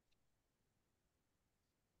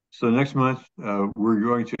 So next month, we're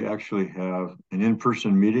going to actually have an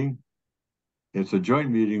in-person meeting. It's a joint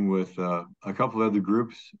meeting with a couple of other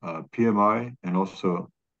groups, PMI and also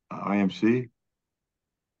IMC.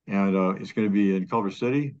 And it's going to be in Culver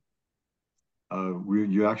City.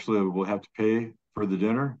 You actually will have to pay for the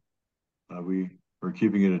dinner. We're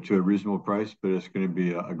keeping it to a reasonable price, but it's going to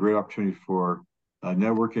be a great opportunity for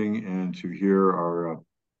networking and to hear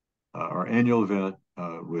our annual event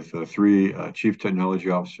with 3 chief technology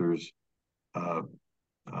officers,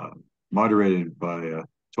 moderated by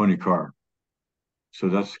Tony Carr. So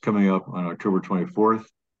that's coming up on October 24th.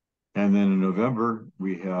 And then in November,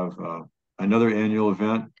 we have another annual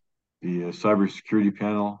event, the cybersecurity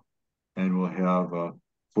panel, and we'll have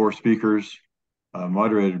 4 speakers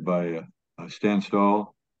moderated by Stan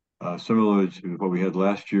Stahl, similar to what we had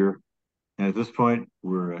last year. And at this point,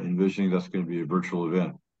 we're envisioning that's going to be a virtual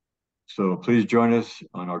event. So please join us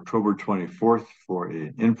on October 24th for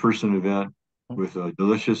an in-person event with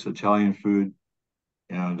delicious Italian food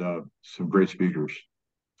and some great speakers.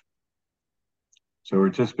 So we're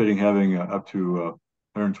anticipating having up to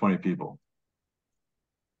 120 people.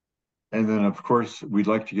 And then, of course, we'd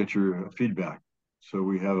like to get your feedback. So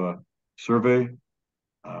we have a survey,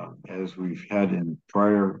 as we've had in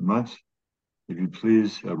prior months. If you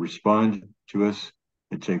please respond to us,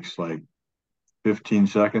 it takes like 15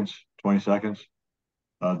 seconds, 20 seconds.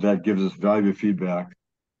 That gives us valuable feedback.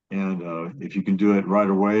 And if you can do it right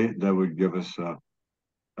away, that would give us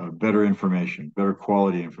better information, better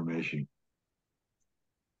quality information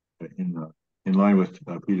in line with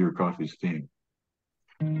Peter Coffey's theme.